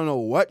 I want to know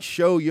what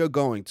show you're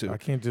going to. I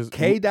can't just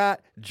K.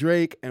 Dot,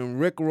 Drake, and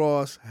Rick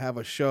Ross have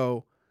a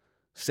show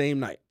same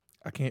night.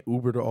 I can't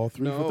Uber to all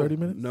three for 30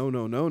 minutes. No.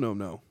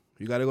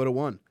 You got to go to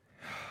one.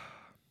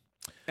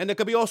 And there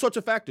could be all sorts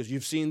of factors.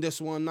 You've seen this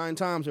one 9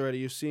 times already.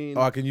 You've seen.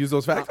 Oh, I can use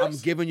those factors. I'm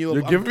giving you.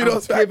 You're giving me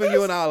those factors. I'm giving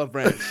you an olive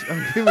branch.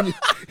 I'm giving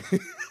you.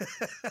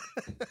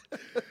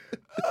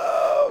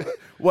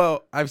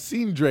 Well, I've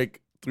seen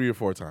Drake 3 or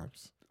 4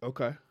 times.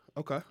 Okay.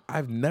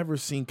 I've never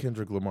seen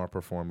Kendrick Lamar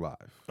perform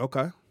live.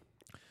 Okay.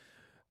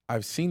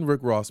 I've seen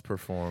Rick Ross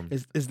perform.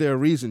 Is there a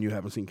reason you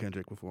haven't seen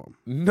Kendrick perform?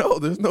 No,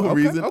 there's no Okay,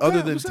 reason okay, other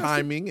I'm than just asking.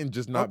 timing and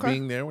just not Okay.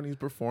 being there when he's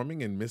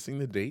performing and missing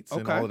the dates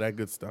and Okay. all of that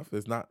good stuff.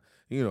 There's not,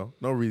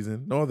 no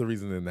reason, no other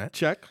reason than that.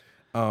 Check.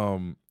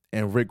 And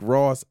Rick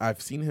Ross,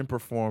 I've seen him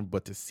perform,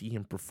 but to see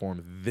him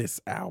perform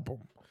this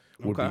album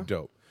would Okay. be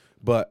dope.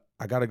 But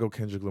I gotta go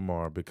Kendrick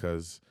Lamar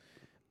because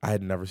I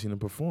had never seen him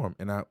perform,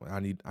 and I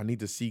need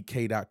to see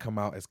K. Dot come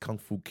out as Kung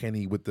Fu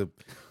Kenny with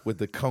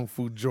the Kung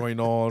Fu joint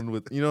on,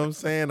 with, you know what I'm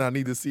saying? I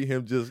need to see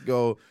him just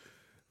go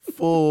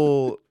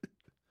full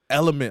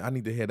Element. I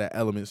need to hear that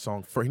Element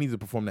song. He needs to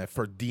perform that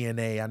for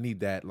DNA. I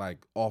need that like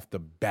off the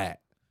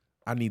bat.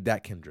 I need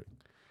that Kendrick.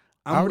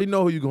 I already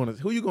know who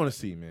you gonna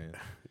see, man.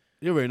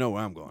 You already know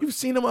where I'm going. You've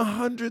seen him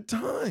 100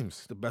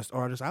 times. The best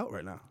artist out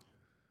right now.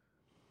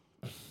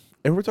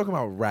 And we're talking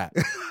about rap.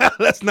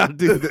 Let's not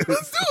do this.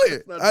 Let's do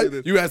it. Let's do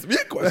this. You asked me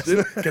a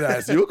question. Can I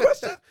ask you a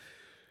question?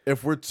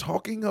 If we're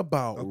talking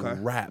about Okay.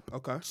 rap,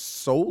 Okay.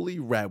 solely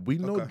rap, we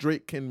know Okay.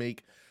 Drake can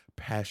make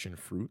Passion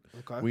Fruit.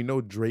 Okay. We know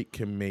Drake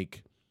can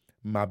make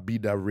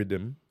Mabida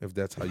Rhythm, if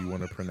that's how you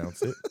want to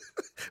pronounce it.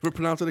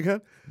 Pronounce it again.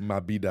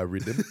 Mabida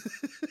Rhythm.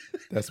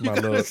 That's my You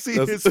gotta little. see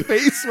that's- his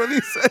face when he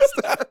says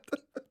that.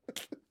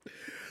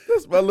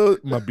 That's my little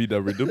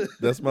Mabida Rhythm.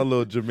 That's my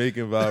little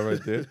Jamaican vibe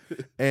right there.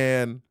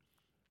 And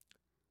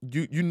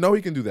you know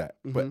he can do that.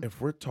 Mhm. But if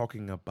we're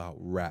talking about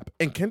rap,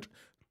 and Kendrick,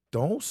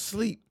 don't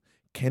sleep.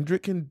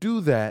 Kendrick can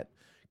do that.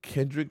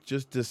 Kendrick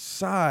just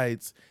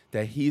decides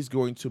that he's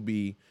going to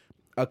be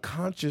a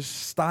conscious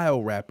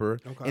style rapper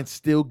Okay. and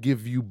still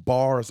give you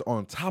bars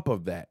on top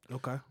of that,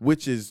 Okay.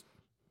 which is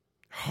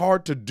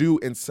hard to do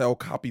and sell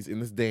copies in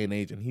this day and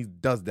age. And he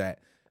does that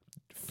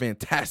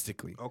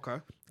fantastically Okay.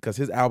 because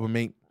his album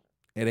ain't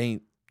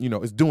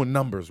it's doing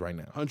numbers right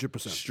now.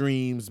 100%.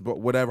 Streams, but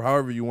whatever,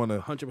 however you want to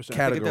 100%.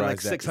 I think it did like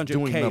categorize that. It's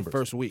doing 600K numbers.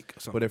 first week. Or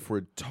something. But if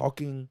we're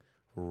talking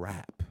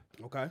rap,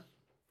 Okay.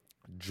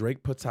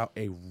 Drake puts out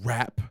a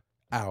rap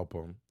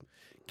album.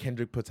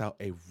 Kendrick puts out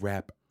a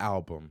rap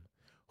album.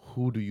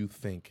 Who do you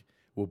think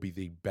will be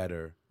the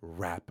better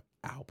rap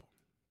album?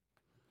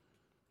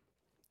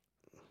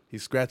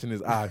 He's scratching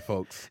his eye,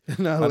 folks.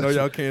 Now, I know listen.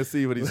 y'all can't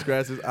see, but he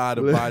scratched his eye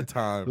to Li- buy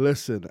time.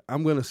 Listen,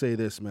 I'm going to say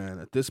this, man.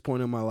 At this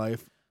point in my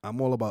life, I'm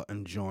all about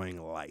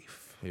enjoying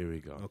life. Here we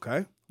go. Okay?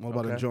 I'm all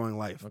about Okay. enjoying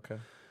life. Okay.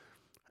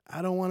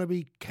 I don't want to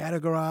be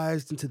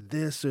categorized into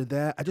this or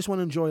that. I just want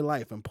to enjoy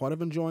life. And part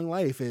of enjoying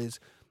life is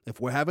if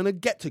we're having a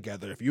get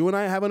together, if you and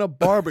I are having a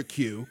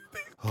barbecue,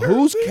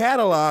 whose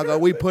catalog are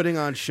we putting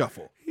on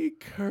shuffle? He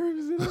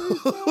curves it every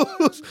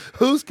time.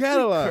 Whose He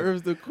catalog?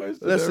 curves the question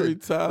Listen, every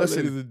time, listen,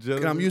 ladies and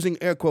gentlemen. I'm using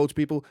air quotes,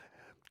 people.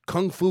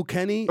 Kung Fu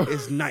Kenny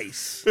is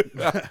nice.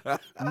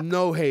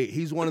 No hate.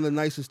 He's one of the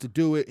nicest to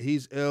do it.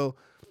 He's ill.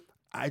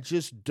 I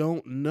just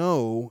don't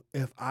know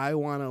if I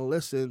want to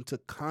listen to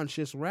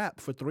conscious rap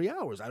for 3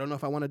 hours. I don't know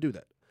if I want to do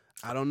that.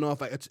 I don't know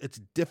if it's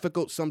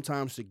difficult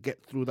sometimes to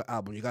get through the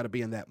album. You got to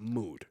be in that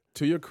mood.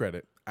 To your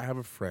credit, I have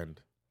a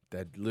friend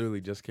that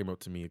literally just came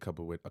up to me a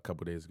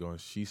couple days ago, and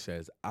she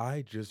says,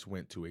 "I just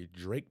went to a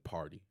Drake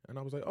party," and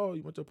I was like, "Oh,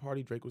 you went to a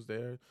party? Drake was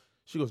there?"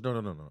 She goes,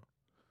 "No.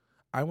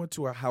 I went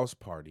to a house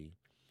party,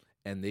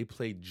 and they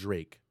played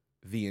Drake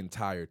the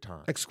entire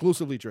time.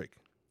 Exclusively Drake.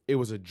 It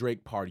was a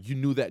Drake party. You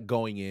knew that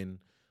going in,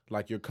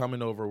 like you're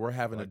coming over. We're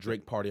having a Like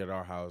Drake party at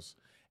our house,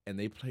 and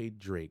they played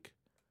Drake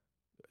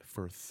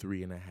for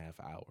 3.5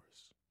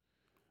 hours.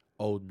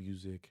 Old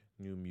music,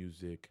 new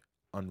music,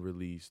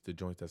 unreleased, the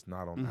joints that's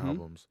not on Mhm.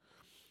 albums.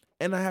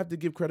 And I have to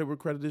give credit where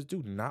credit is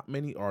due. Not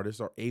many artists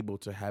are able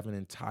to have an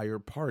entire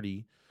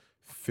party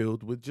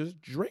filled with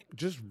just Drake,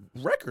 just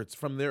records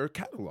from their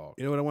catalog.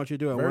 You know what I want you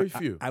to do? Very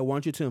few. I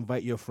want you to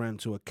invite your friend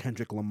to a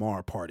Kendrick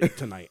Lamar party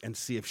tonight and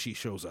see if she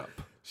shows up.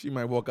 She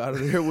might walk out of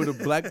there with a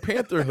Black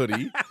Panther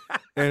hoodie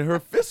and her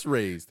fist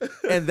raised,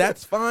 and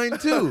that's fine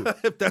too.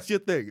 If that's your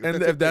thing.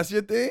 And if that's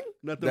your thing,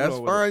 Nothing that's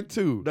wrong with fine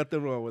too.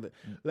 Nothing wrong with it.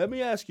 Let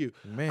me ask you.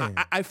 Man.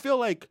 I feel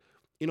like,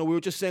 we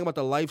were just saying about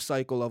the life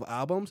cycle of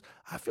albums.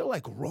 I feel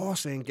like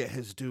Ross ain't get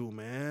his due,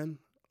 man.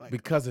 Like,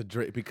 Because of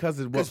Drake, because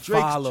of what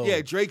Drake's, followed.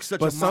 yeah, Drake's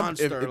such But a some,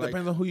 monster. it like,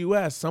 depends on who you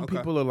ask. Some Okay.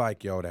 people are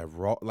like, yo, that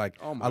raw. Like,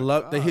 Oh my I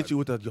love. They hit God. you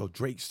with the yo.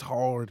 Drake's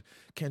hard.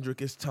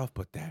 Kendrick is tough,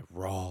 but that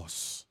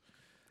Ross.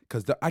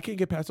 Because I can't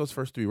get past those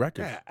first 3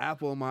 records. yeah,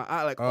 Apple in my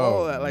eye, like Oh,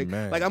 all that. Like,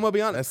 man. like I'm gonna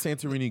be honest.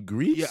 That's Santorini,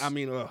 Greece. Yeah, I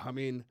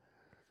mean,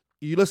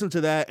 you listen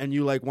to that and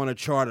you like want to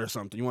charter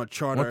something. You want to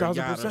charter a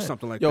yacht or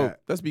something like Yo,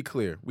 that. let's be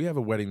clear. We have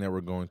a wedding that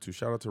we're going to.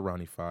 Shout out to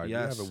Ronnie Five.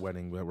 Yes. We have a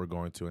wedding that we're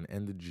going to in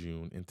end of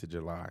June into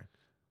July.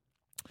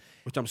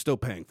 Which I'm still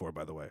paying for,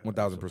 by the way. 1,000%.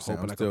 Hoping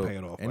I'm I still can pay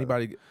it off.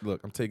 anybody.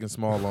 Look, I'm taking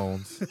small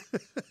loans.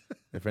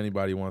 If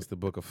anybody wants to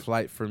book a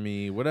flight for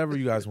me, whatever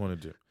you guys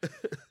want to do.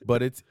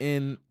 But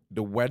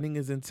the wedding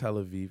is in Tel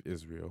Aviv,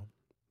 Israel.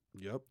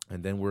 Yep.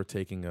 And then we're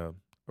taking a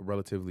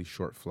relatively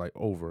short flight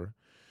over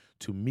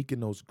to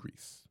Mykonos,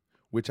 Greece,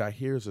 which I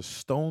hear is a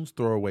stone's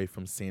throw away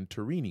from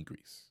Santorini,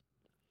 Greece.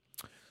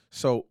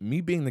 So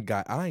me being the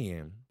guy I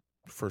am,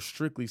 for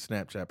strictly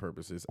Snapchat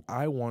purposes,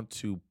 I want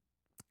to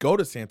go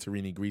to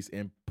Santorini, Greece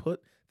and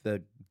put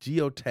the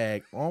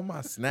geotag on my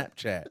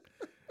Snapchat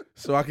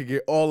so I could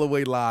get all the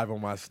way live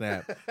on my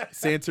Snap.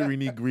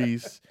 Santorini,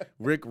 Greece,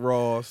 Rick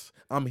Ross,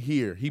 I'm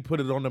here. He put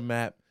it on the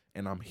map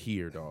and I'm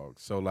here, dog.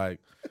 So like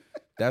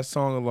that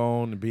song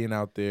alone and being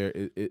out there,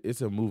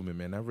 it's a movement,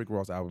 man. That Rick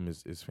Ross album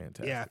is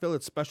fantastic. Yeah, I feel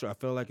it's special. I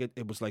feel like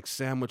it was like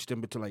sandwiched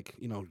in between, like,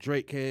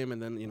 Drake came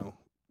and then,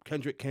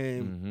 Kendrick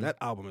came. Mm-hmm. That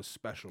album is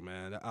special,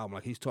 man. That album,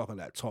 like, he's talking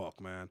that talk,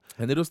 man.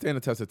 And it'll stand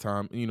the test of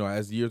time,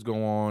 as years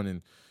go on,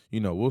 and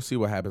we'll see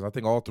what happens. I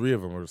think all 3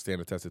 of them will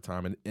stand the test of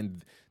time,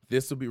 and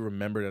this will be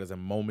remembered as a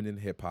moment in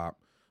hip hop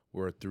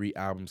where 3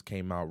 albums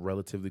came out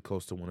relatively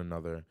close to one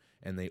another,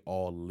 and they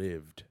all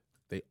lived.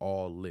 They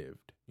all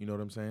lived. You know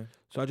what I'm saying?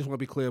 So I just want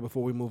to be clear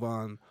before we move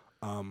on.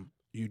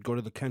 You'd go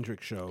to the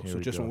Kendrick show. Here So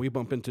we just go. when we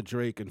bump into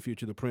Drake and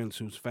Future the Prince,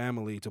 who's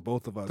family to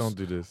both of us, Don't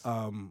do this.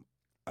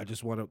 I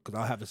just want to, because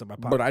I'll have this in my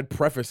pocket. But I'd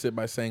preface it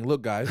by saying,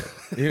 "Look, guys,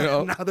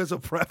 now there's a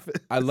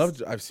preface.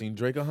 I've seen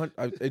Drake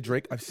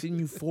Drake. I've seen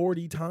you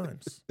 40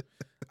 times.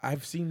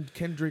 I've seen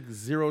Kendrick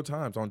 0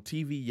 times on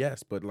TV.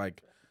 Yes, but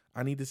like,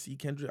 I need to see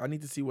Kendrick. I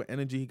need to see what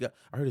energy he got.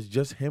 I heard it's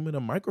just him and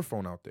a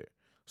microphone out there.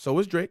 So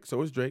is Drake.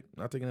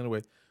 Not taking it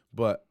away,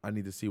 but I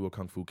need to see what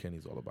Kung Fu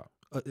Kenny's all about.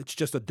 It's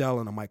just Adele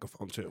and a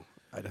microphone too.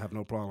 I'd have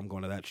no problem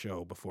going to that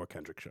show before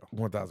Kendrick show.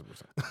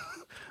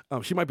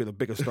 1,000%. She might be the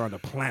biggest star on the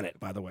planet,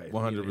 by the way.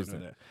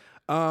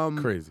 100%.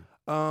 Crazy.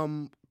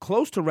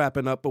 Close to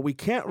wrapping up, but we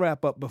can't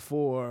wrap up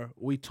before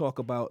we talk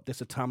about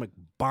this atomic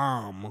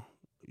bomb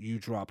you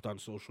dropped on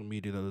social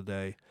media the other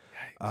day,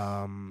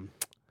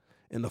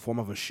 in the form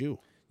of a shoe.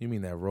 You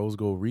mean that Rose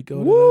Gold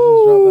Rico that I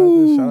just dropped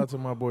out there? Shout out to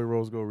my boy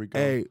Rose Gold Rico.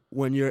 Hey,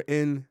 when you're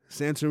in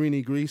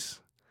Santorini,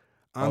 Greece,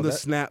 on the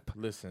Snap,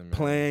 listen,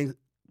 man.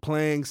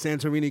 playing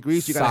Santorini,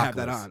 Greece, you gotta have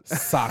that on.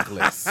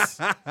 Sockless.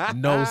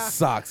 No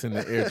socks in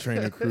the Air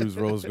Trainer Cruise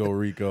Rose Gold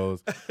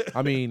Ricos.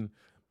 I mean,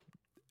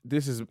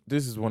 this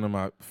is one of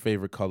my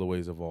favorite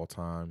colorways of all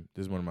time.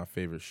 This is one of my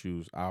favorite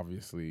shoes,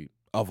 obviously,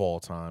 of all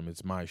time.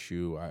 It's my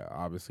shoe. I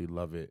obviously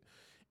love it.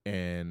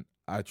 And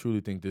I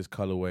truly think this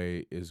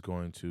colorway is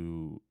going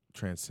to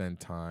transcend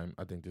time.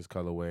 I think this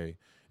colorway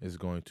is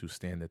going to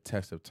stand the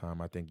test of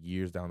time. I think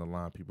years down the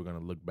line, people are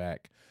going to look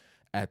back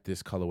at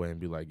this colorway and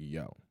be like,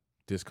 yo,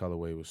 this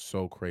colorway was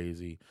so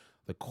crazy.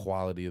 The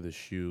quality of the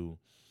shoe,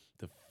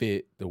 the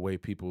fit, the way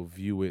people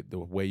view it, the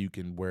way you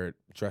can wear it,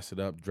 dress it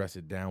up, dress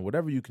it down,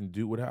 whatever you can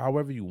do,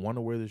 however you want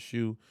to wear the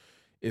shoe,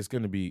 it's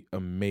going to be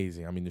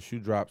amazing. I mean, the shoe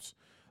drops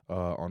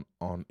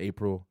on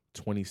April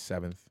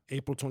 27th.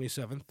 April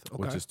 27th. Okay.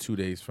 Which is 2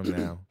 days from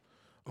now.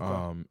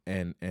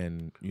 Okay.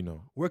 And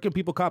where can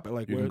people cop it?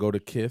 Like, you can go to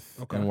Kith,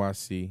 Okay.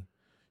 NYC.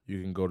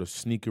 You can go to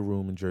Sneaker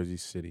Room in Jersey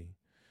City.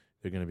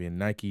 They're going to be in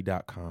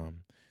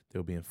Nike.com.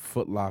 They'll be in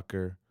Foot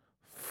Locker,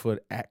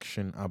 Foot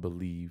Action, I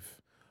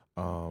believe.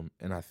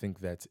 And I think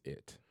that's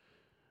it.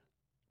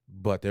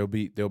 But they'll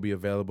be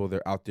available.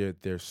 They're out there.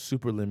 They're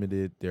super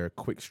limited. They're a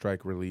quick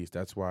strike release.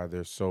 That's why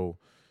they're so,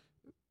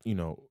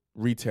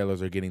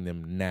 retailers are getting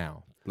them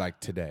now, like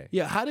today.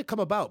 Yeah, how did it come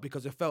about?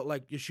 Because it felt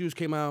like your shoes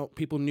came out,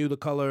 people knew the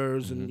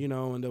colors, and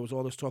and there was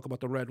all this talk about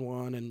the red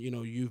one, and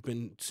you've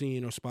been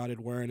seen or spotted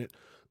wearing it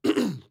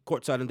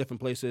courtside in different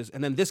places,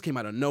 and then this came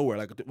out of nowhere.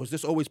 Like, was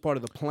this always part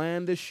of the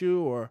plan, this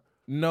shoe, or?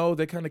 No,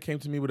 they kind of came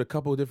to me with a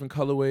couple of different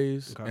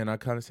colorways, Okay. and I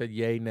kind of said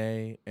yay,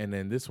 nay, and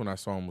then this one I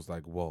saw and was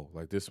like, whoa,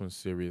 like this one's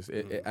serious.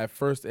 At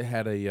first, it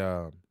had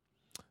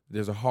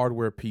there's a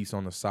hardware piece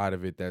on the side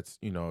of it that's,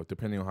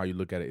 depending on how you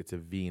look at it, it's a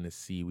V and a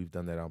C. We've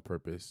done that on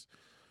purpose.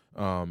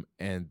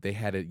 And they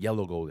had it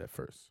yellow gold at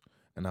first.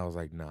 And I was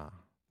like, nah,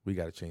 we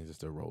got to change this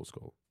to rose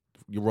gold.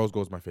 Rose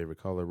gold is my favorite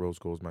color. Rose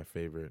gold is my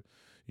favorite,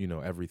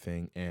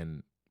 everything.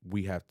 And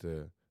we have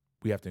to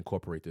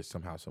incorporate this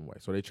somehow, some way.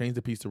 So they changed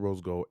the piece to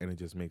rose gold, and it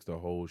just makes the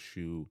whole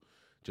shoe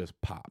just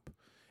pop.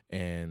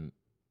 And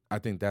I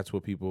think that's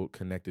what people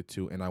connected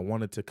to. And I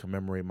wanted to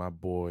commemorate my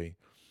boy,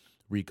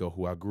 Rico,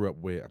 who I grew up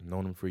with. I've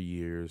known him for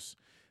years.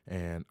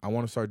 And I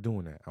want to start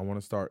doing that. I want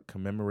to start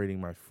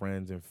commemorating my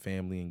friends and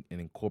family and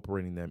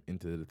incorporating them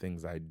into the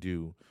things I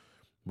do,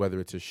 whether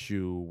it's a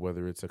shoe,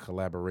 whether it's a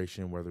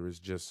collaboration, whether it's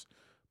just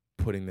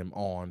putting them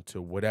on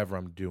to whatever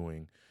I'm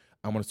doing.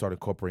 I'm going to start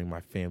incorporating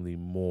my family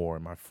more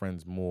and my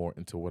friends more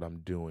into what I'm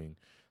doing.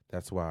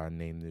 That's why I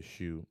named this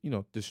shoe.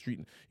 The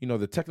street,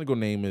 the technical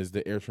name is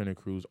the Air Trainer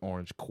Cruise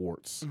Orange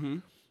Quartz. Mm-hmm.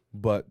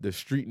 But the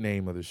street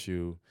name of the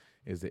shoe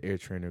is the Air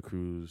Trainer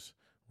Cruise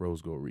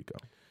Rose Gold Rico.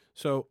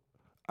 So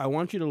I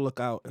want you to look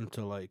out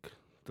into like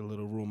the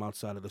little room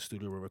outside of the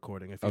studio we're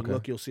recording. If you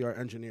look, you'll see our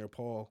engineer,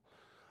 Paul,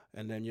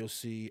 and then you'll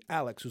see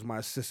Alex, who's my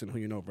assistant, who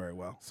you know very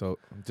well. So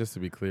just to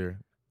be clear,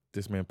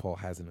 this man Paul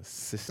has an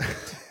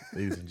assistant,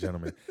 ladies and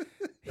gentlemen.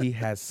 He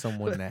has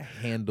someone that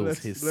handles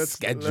his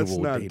schedule. Let's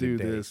not day do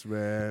to day. this,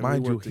 man.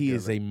 Mind you, he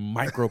is a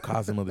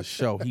microcosm of the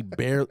show.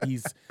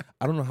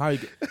 I don't know how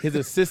his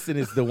assistant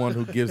is the one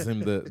who gives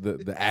him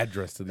the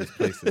address to these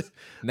places.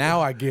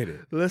 Now I get it.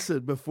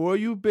 Listen, before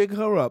you big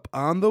her up,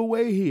 on the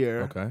way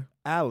here, Okay.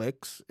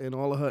 Alex, in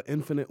all of her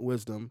infinite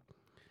wisdom,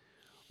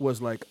 was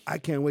like, I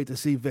can't wait to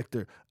see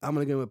Victor. I'm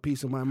going to give him a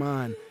piece of my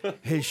mind.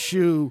 His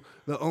shoe,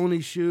 the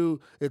only shoe,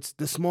 it's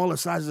the smaller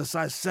size is a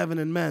size 7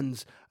 in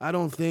men's. I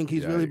don't think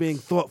he's really being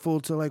thoughtful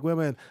to like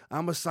women.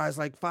 I'm a size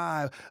like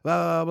 5,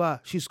 blah, blah, blah.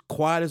 She's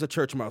quiet as a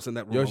church mouse in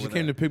that room. Yo, she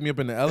came to pick me up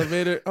in the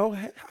elevator. Oh,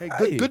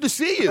 hey, good to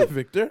see you. Hi,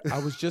 Victor. I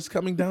was just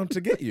coming down to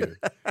get you.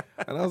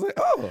 And I was like,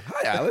 oh,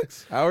 hi,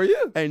 Alex. How are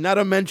you? Hey, not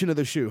a mention of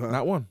the shoe, huh?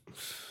 Not one.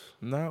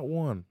 Not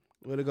one.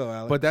 Way to go,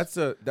 Alex. But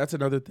that's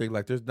another thing.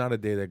 Like, there's not a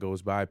day that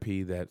goes by,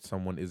 P, that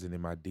someone isn't in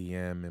my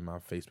DM, in my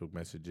Facebook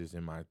messages,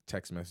 in my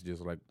text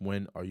messages. Like,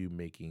 when are you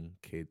making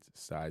kids'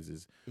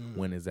 sizes?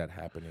 When is that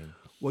happening?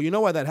 Well, you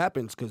know why that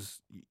happens? Because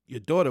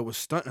your daughter was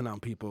stunting on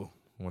people.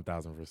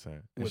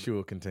 1,000%. And she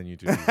will continue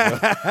to do so.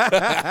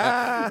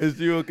 And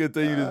she will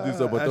continue to do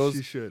so. But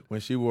she should. When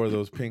she wore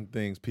those pink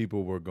things,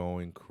 people were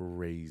going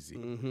crazy.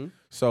 Mm-hmm.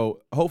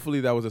 So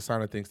hopefully that was a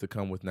sign of things to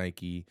come with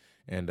Nike.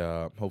 And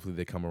hopefully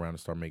they come around and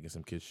start making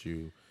some kids'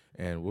 shoe.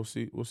 And we'll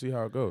see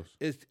how it goes.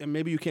 And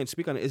maybe you can't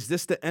speak on it. Is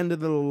this the end of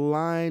the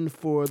line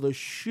for the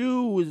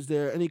shoe? Is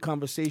there any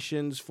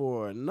conversations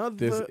for another?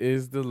 This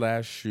is the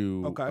last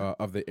shoe Okay.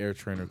 of the Air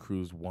Trainer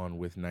Cruise 1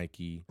 with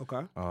Nike.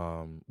 Okay.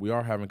 We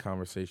are having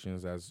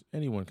conversations, as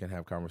anyone can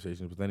have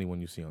conversations with anyone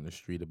you see on the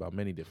street about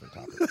many different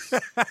topics.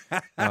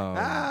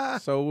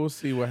 So we'll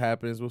see what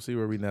happens. We'll see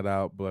where we net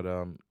out.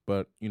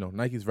 But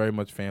Nike's very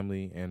much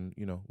family, and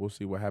we'll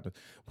see what happens.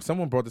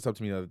 Someone brought this up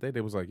to me the other day.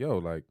 They was like, "Yo,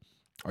 like,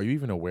 are you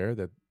even aware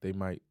that they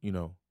might,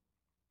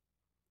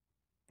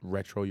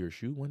 retro your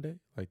shoe one day?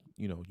 Like,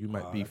 you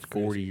might be 40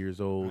 crazy.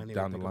 years old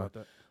down the line.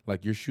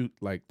 Like your shoe,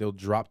 like they'll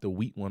drop the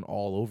wheat one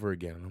all over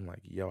again." And I'm like,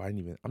 yo,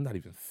 I'm not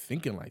even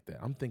thinking like that.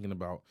 I'm thinking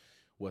about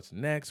what's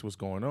next, what's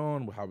going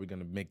on, how we're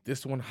gonna make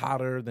this one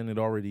hotter than it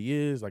already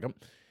is. Like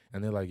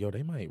and they're like, yo,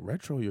 they might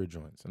retro your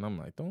joints. And I'm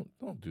like, don't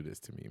do this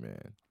to me,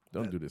 man.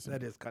 Don't do this.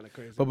 That is kind of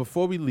crazy. But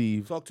before we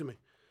leave, Talk to me.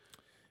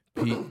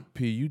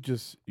 P, you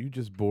just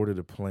boarded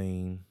a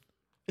plane.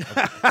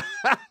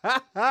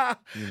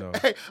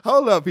 Hey,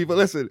 hold up, people.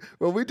 Listen,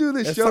 when we do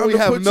this It's show, time we to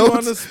have put you notes.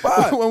 on the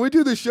spot. When we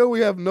do the show, we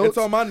have notes. It's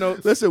on my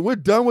notes. Listen, we're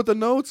done with the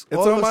notes. It's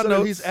All on of a my sudden,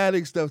 notes. He's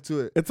adding stuff to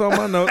it. It's on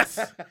my notes.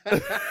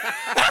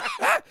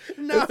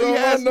 Now, It's on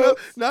my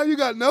notes. now you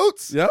got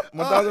notes? Yep,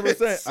 1,000%.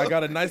 it's so I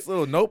got a nice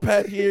little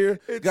notepad here,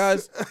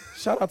 guys.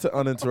 Shout out to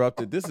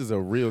Uninterrupted. This is a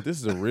real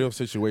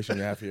situation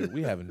we have here.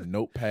 We have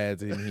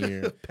notepads in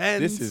here.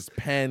 Pens. This is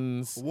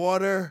pens.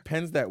 Water.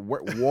 Pens that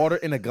work. Water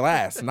in a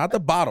glass, not the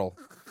bottle.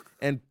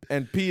 And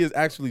P is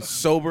actually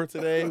sober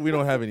today. We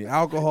don't have any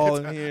alcohol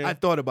in here. I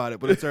thought about it,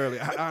 but it's early.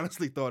 I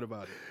honestly thought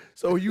about it.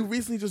 So you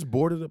recently just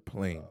boarded a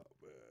plane.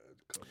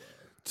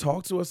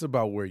 Talk to us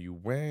about where you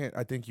went.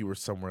 I think you were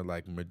somewhere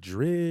like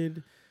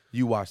Madrid.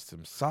 You watched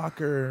some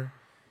soccer.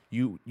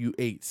 You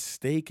ate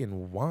steak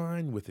and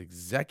wine with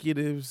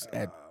executives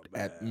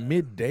at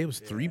midday. It was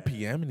 3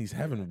 p.m. and he's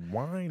having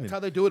wine. That's how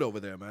they do it over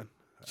there, man.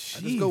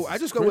 Jesus I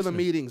just go where the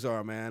Christmas. meetings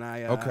are, man.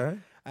 Okay.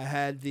 I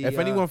had the. If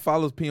anyone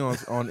follows P on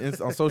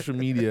social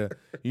media,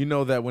 you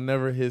know that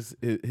whenever his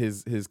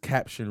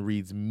caption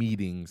reads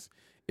meetings,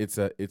 it's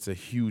a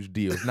huge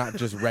deal. It's not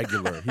just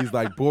regular. He's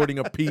like boarding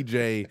a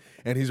PJ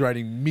and he's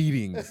writing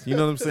meetings. You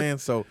know what I'm saying?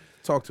 So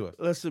talk to us.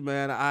 Listen,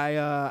 man.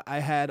 I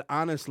had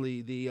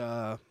honestly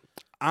the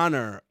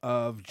honor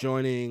of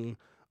joining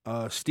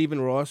Stephen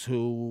Ross,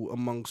 who,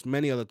 amongst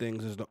many other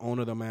things, is the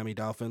owner of the Miami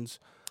Dolphins.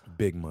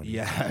 Big money.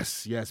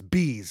 Yes.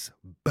 Bees.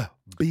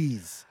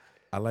 Bees.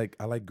 I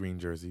like green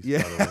jerseys.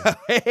 Yeah. By the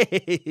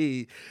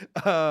way.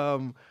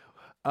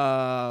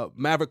 Hey.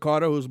 Maverick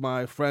Carter, who's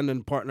my friend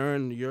and partner,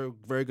 and you're a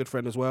very good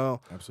friend as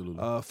well.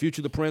 Absolutely.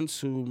 Future the Prince,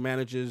 who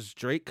manages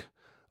Drake,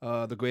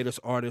 the greatest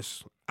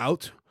artist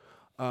out.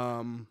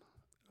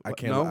 I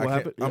can't. No, I what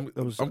can't.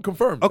 happened? I'm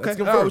confirmed. Okay, That's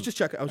confirmed. I was just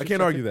checking. I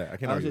can't argue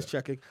that. I was just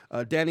checking.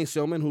 Danny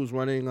Silman, who's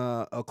running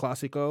El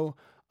Clasico,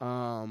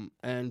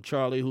 and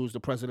Charlie, who's the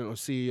president or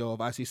CEO of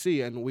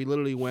ICC, and we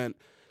literally went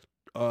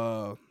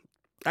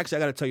Actually, I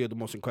got to tell you the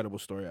most incredible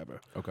story ever.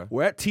 Okay.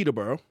 We're at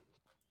Teterboro.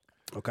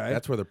 Okay.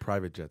 That's where the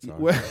private jets are.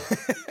 We're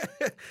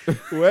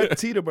at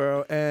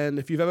Teterboro, and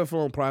if you've ever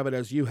flown private,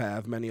 as you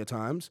have many a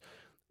times,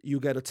 you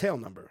get a tail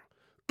number.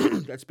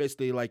 That's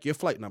basically like your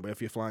flight number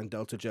if you're flying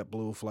Delta,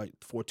 JetBlue, flight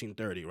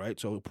 1430, right?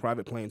 So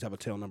private planes have a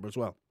tail number as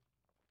well.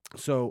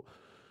 So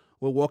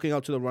we're walking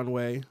out to the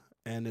runway,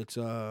 and it's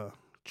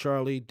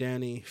Charlie,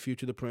 Danny,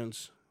 Future the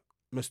Prince,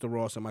 Mr.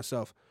 Ross, and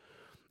myself.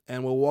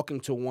 And we're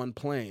walking to one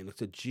plane.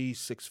 It's a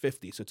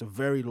G650, so it's a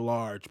very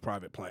large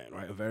private plane,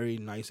 right? A very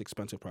nice,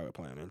 expensive private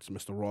plane. And it's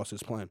Mr.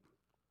 Ross's plane.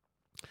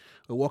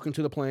 We're walking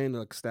to the plane.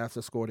 Like, staff's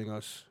escorting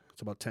us.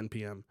 It's about 10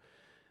 p.m.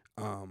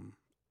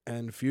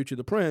 And Future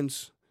the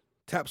Prince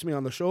taps me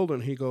on the shoulder,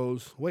 and he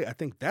goes, wait, I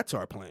think that's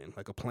our plane,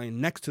 like a plane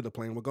next to the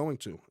plane we're going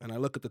to. And I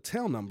look at the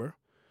tail number,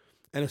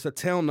 and it's a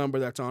tail number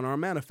that's on our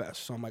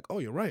manifest. So I'm like, oh,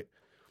 you're right.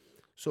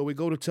 So we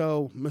go to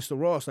tell Mr.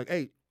 Ross, like,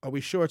 hey, are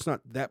we sure it's not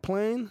that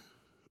plane?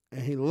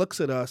 And he looks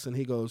at us and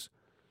he goes,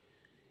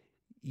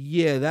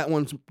 yeah, that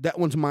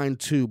one's mine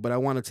too, but I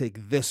want to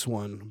take this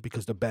one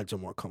because the beds are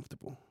more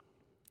comfortable.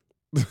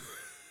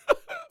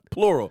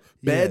 Plural.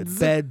 Beds.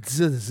 Yeah, beds.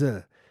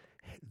 The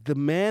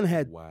man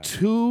had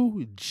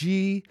two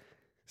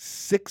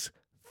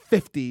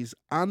G650s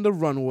on the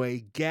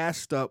runway,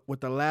 gassed up with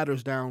the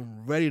ladders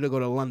down, ready to go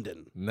to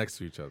London. Next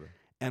to each other.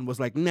 And was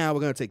like, nah, we're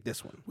going to take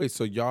this one. Wait,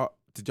 so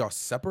did y'all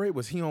separate?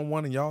 Was he on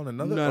one and y'all on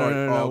another? No.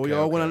 Oh, okay, we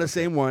all went on the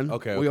same one. We all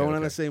went on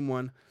okay. the same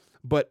one.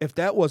 But if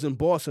that wasn't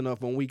boss enough,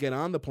 when we get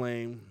on the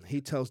plane,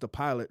 he tells the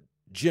pilot,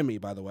 Jimmy,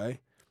 by throw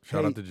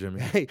Shout out to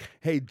Jimmy.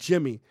 Hey,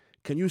 Jimmy,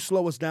 can you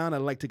slow us down?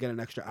 I'd like to get an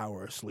extra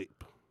hour of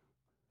sleep.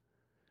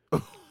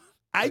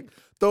 I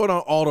throw it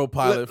on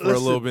autopilot for a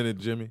listen, little minute,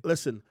 Jimmy.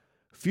 Listen,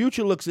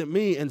 Future looks at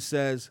me and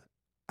says,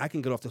 I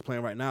can get off this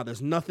plane right now.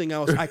 There's nothing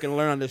else I can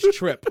learn on this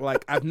trip.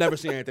 Like, I've never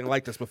seen anything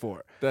like this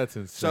before. That's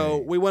insane. So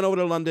we went over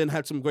to London,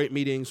 had some great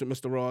meetings with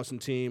Mr. Ross and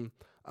team,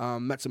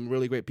 met some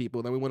really great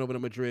people. Then we went over to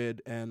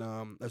Madrid, and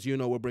as you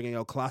know, we're bringing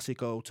El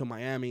Clasico to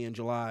Miami in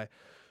July.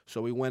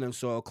 So we went and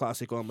saw El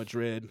Clasico in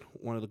Madrid,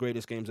 one of the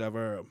greatest games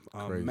ever.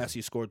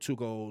 Messi scored 2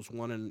 goals,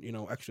 one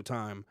in extra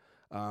time.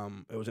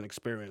 It was an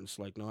experience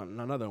like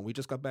none other. We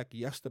just got back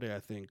yesterday, I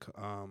think.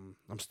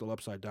 I'm still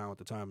upside down with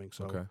the timing.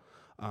 So. Okay.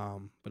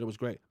 But it was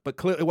great. But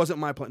clearly, it wasn't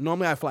my plane.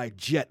 Normally, I fly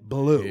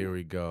JetBlue. Here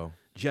we go.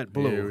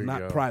 JetBlue,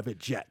 not private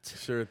jet.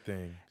 Sure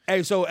thing.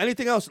 Hey, so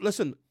anything else?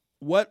 Listen,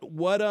 what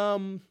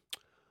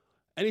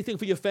anything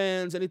for your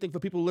fans? Anything for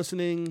people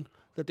listening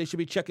that they should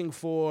be checking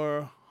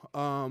for?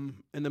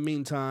 In the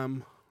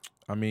meantime,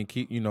 I mean,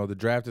 the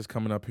draft is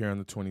coming up here on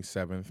the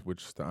 27th,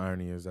 which the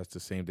irony is that's the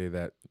same day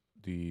that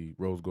the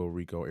Rose Gold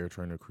Rico Air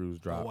Trainer Cruise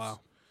drops.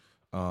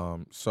 Oh,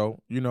 wow.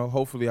 So,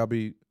 hopefully I'll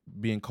be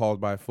being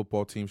called by a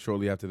football team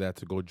shortly after that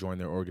to go join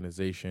their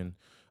organization.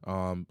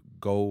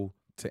 Go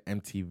to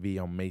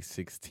MTV on May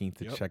 16th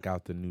to check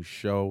out the new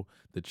show,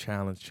 The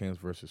Challenge, Champs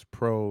vs.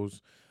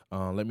 Pros.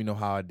 Let me know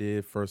how I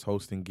did. First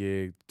hosting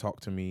gig. Talk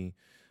to me.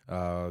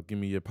 Give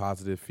me your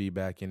positive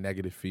feedback, your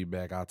negative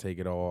feedback. I'll take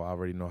it all. I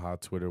already know how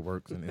Twitter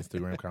works and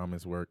Instagram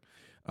comments work.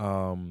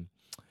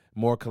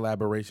 More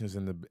collaborations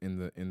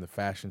in the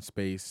fashion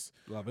space.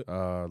 Love it.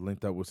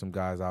 Linked up with some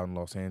guys out in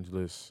Los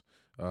Angeles.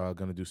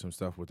 Gonna do some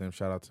stuff with them.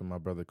 Shout out to my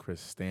brother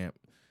Chris Stamp,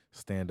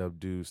 stand-up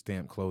dude,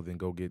 Stamp Clothing.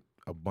 Go get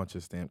a bunch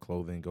of Stamp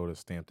Clothing. Go to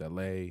Stamped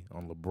LA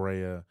on La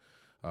Brea.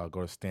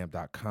 Go to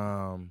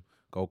stamp.com.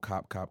 Go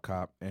cop.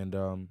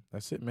 And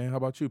that's it, man. How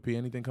about you, P?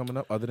 Anything coming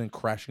up other than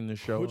crashing the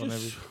show?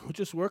 We're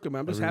just working,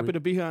 man. I'm just happy to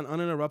be here on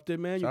Uninterrupted,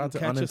 man. Shout out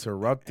to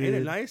Uninterrupted. Ain't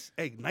it nice?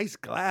 Hey, nice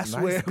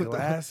glassware. Nice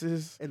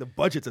glasses. And the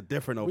budgets are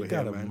different over here,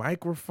 man. We got a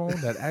microphone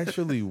that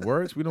actually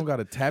works. We don't got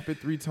to tap it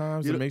 3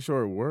 times to make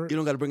sure it works. You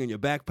don't got to bring in your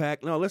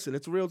backpack. No, listen,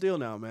 it's a real deal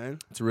now, man.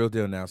 It's a real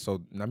deal now.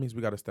 So that means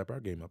we got to step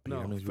our game up. P. No,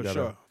 that means for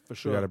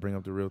sure. We got to bring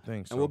up the real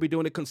thing. So. And we'll be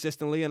doing it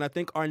consistently. And I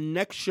think our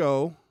next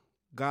show,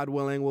 God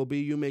willing, will be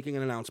you making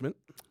an announcement.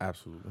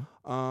 Absolutely.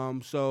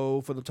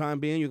 So for the time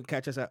being, you can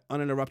catch us at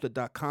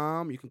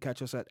uninterrupted.com. You can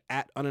catch us at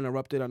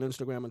uninterrupted on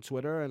Instagram and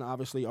Twitter, and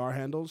obviously our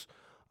handles.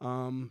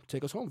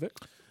 Take us home, Vic.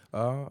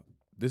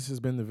 This has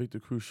been the Victor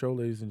Cruz Show,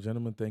 ladies and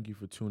gentlemen. Thank you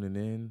for tuning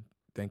in.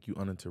 Thank you,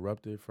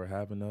 Uninterrupted, for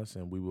having us,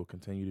 and we will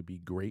continue to be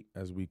great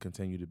as we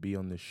continue to be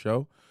on this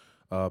show.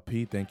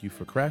 P, thank you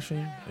for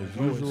crashing as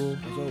usual.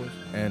 As always.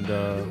 And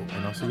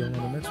I'll see you on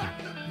the next one.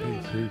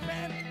 Peace.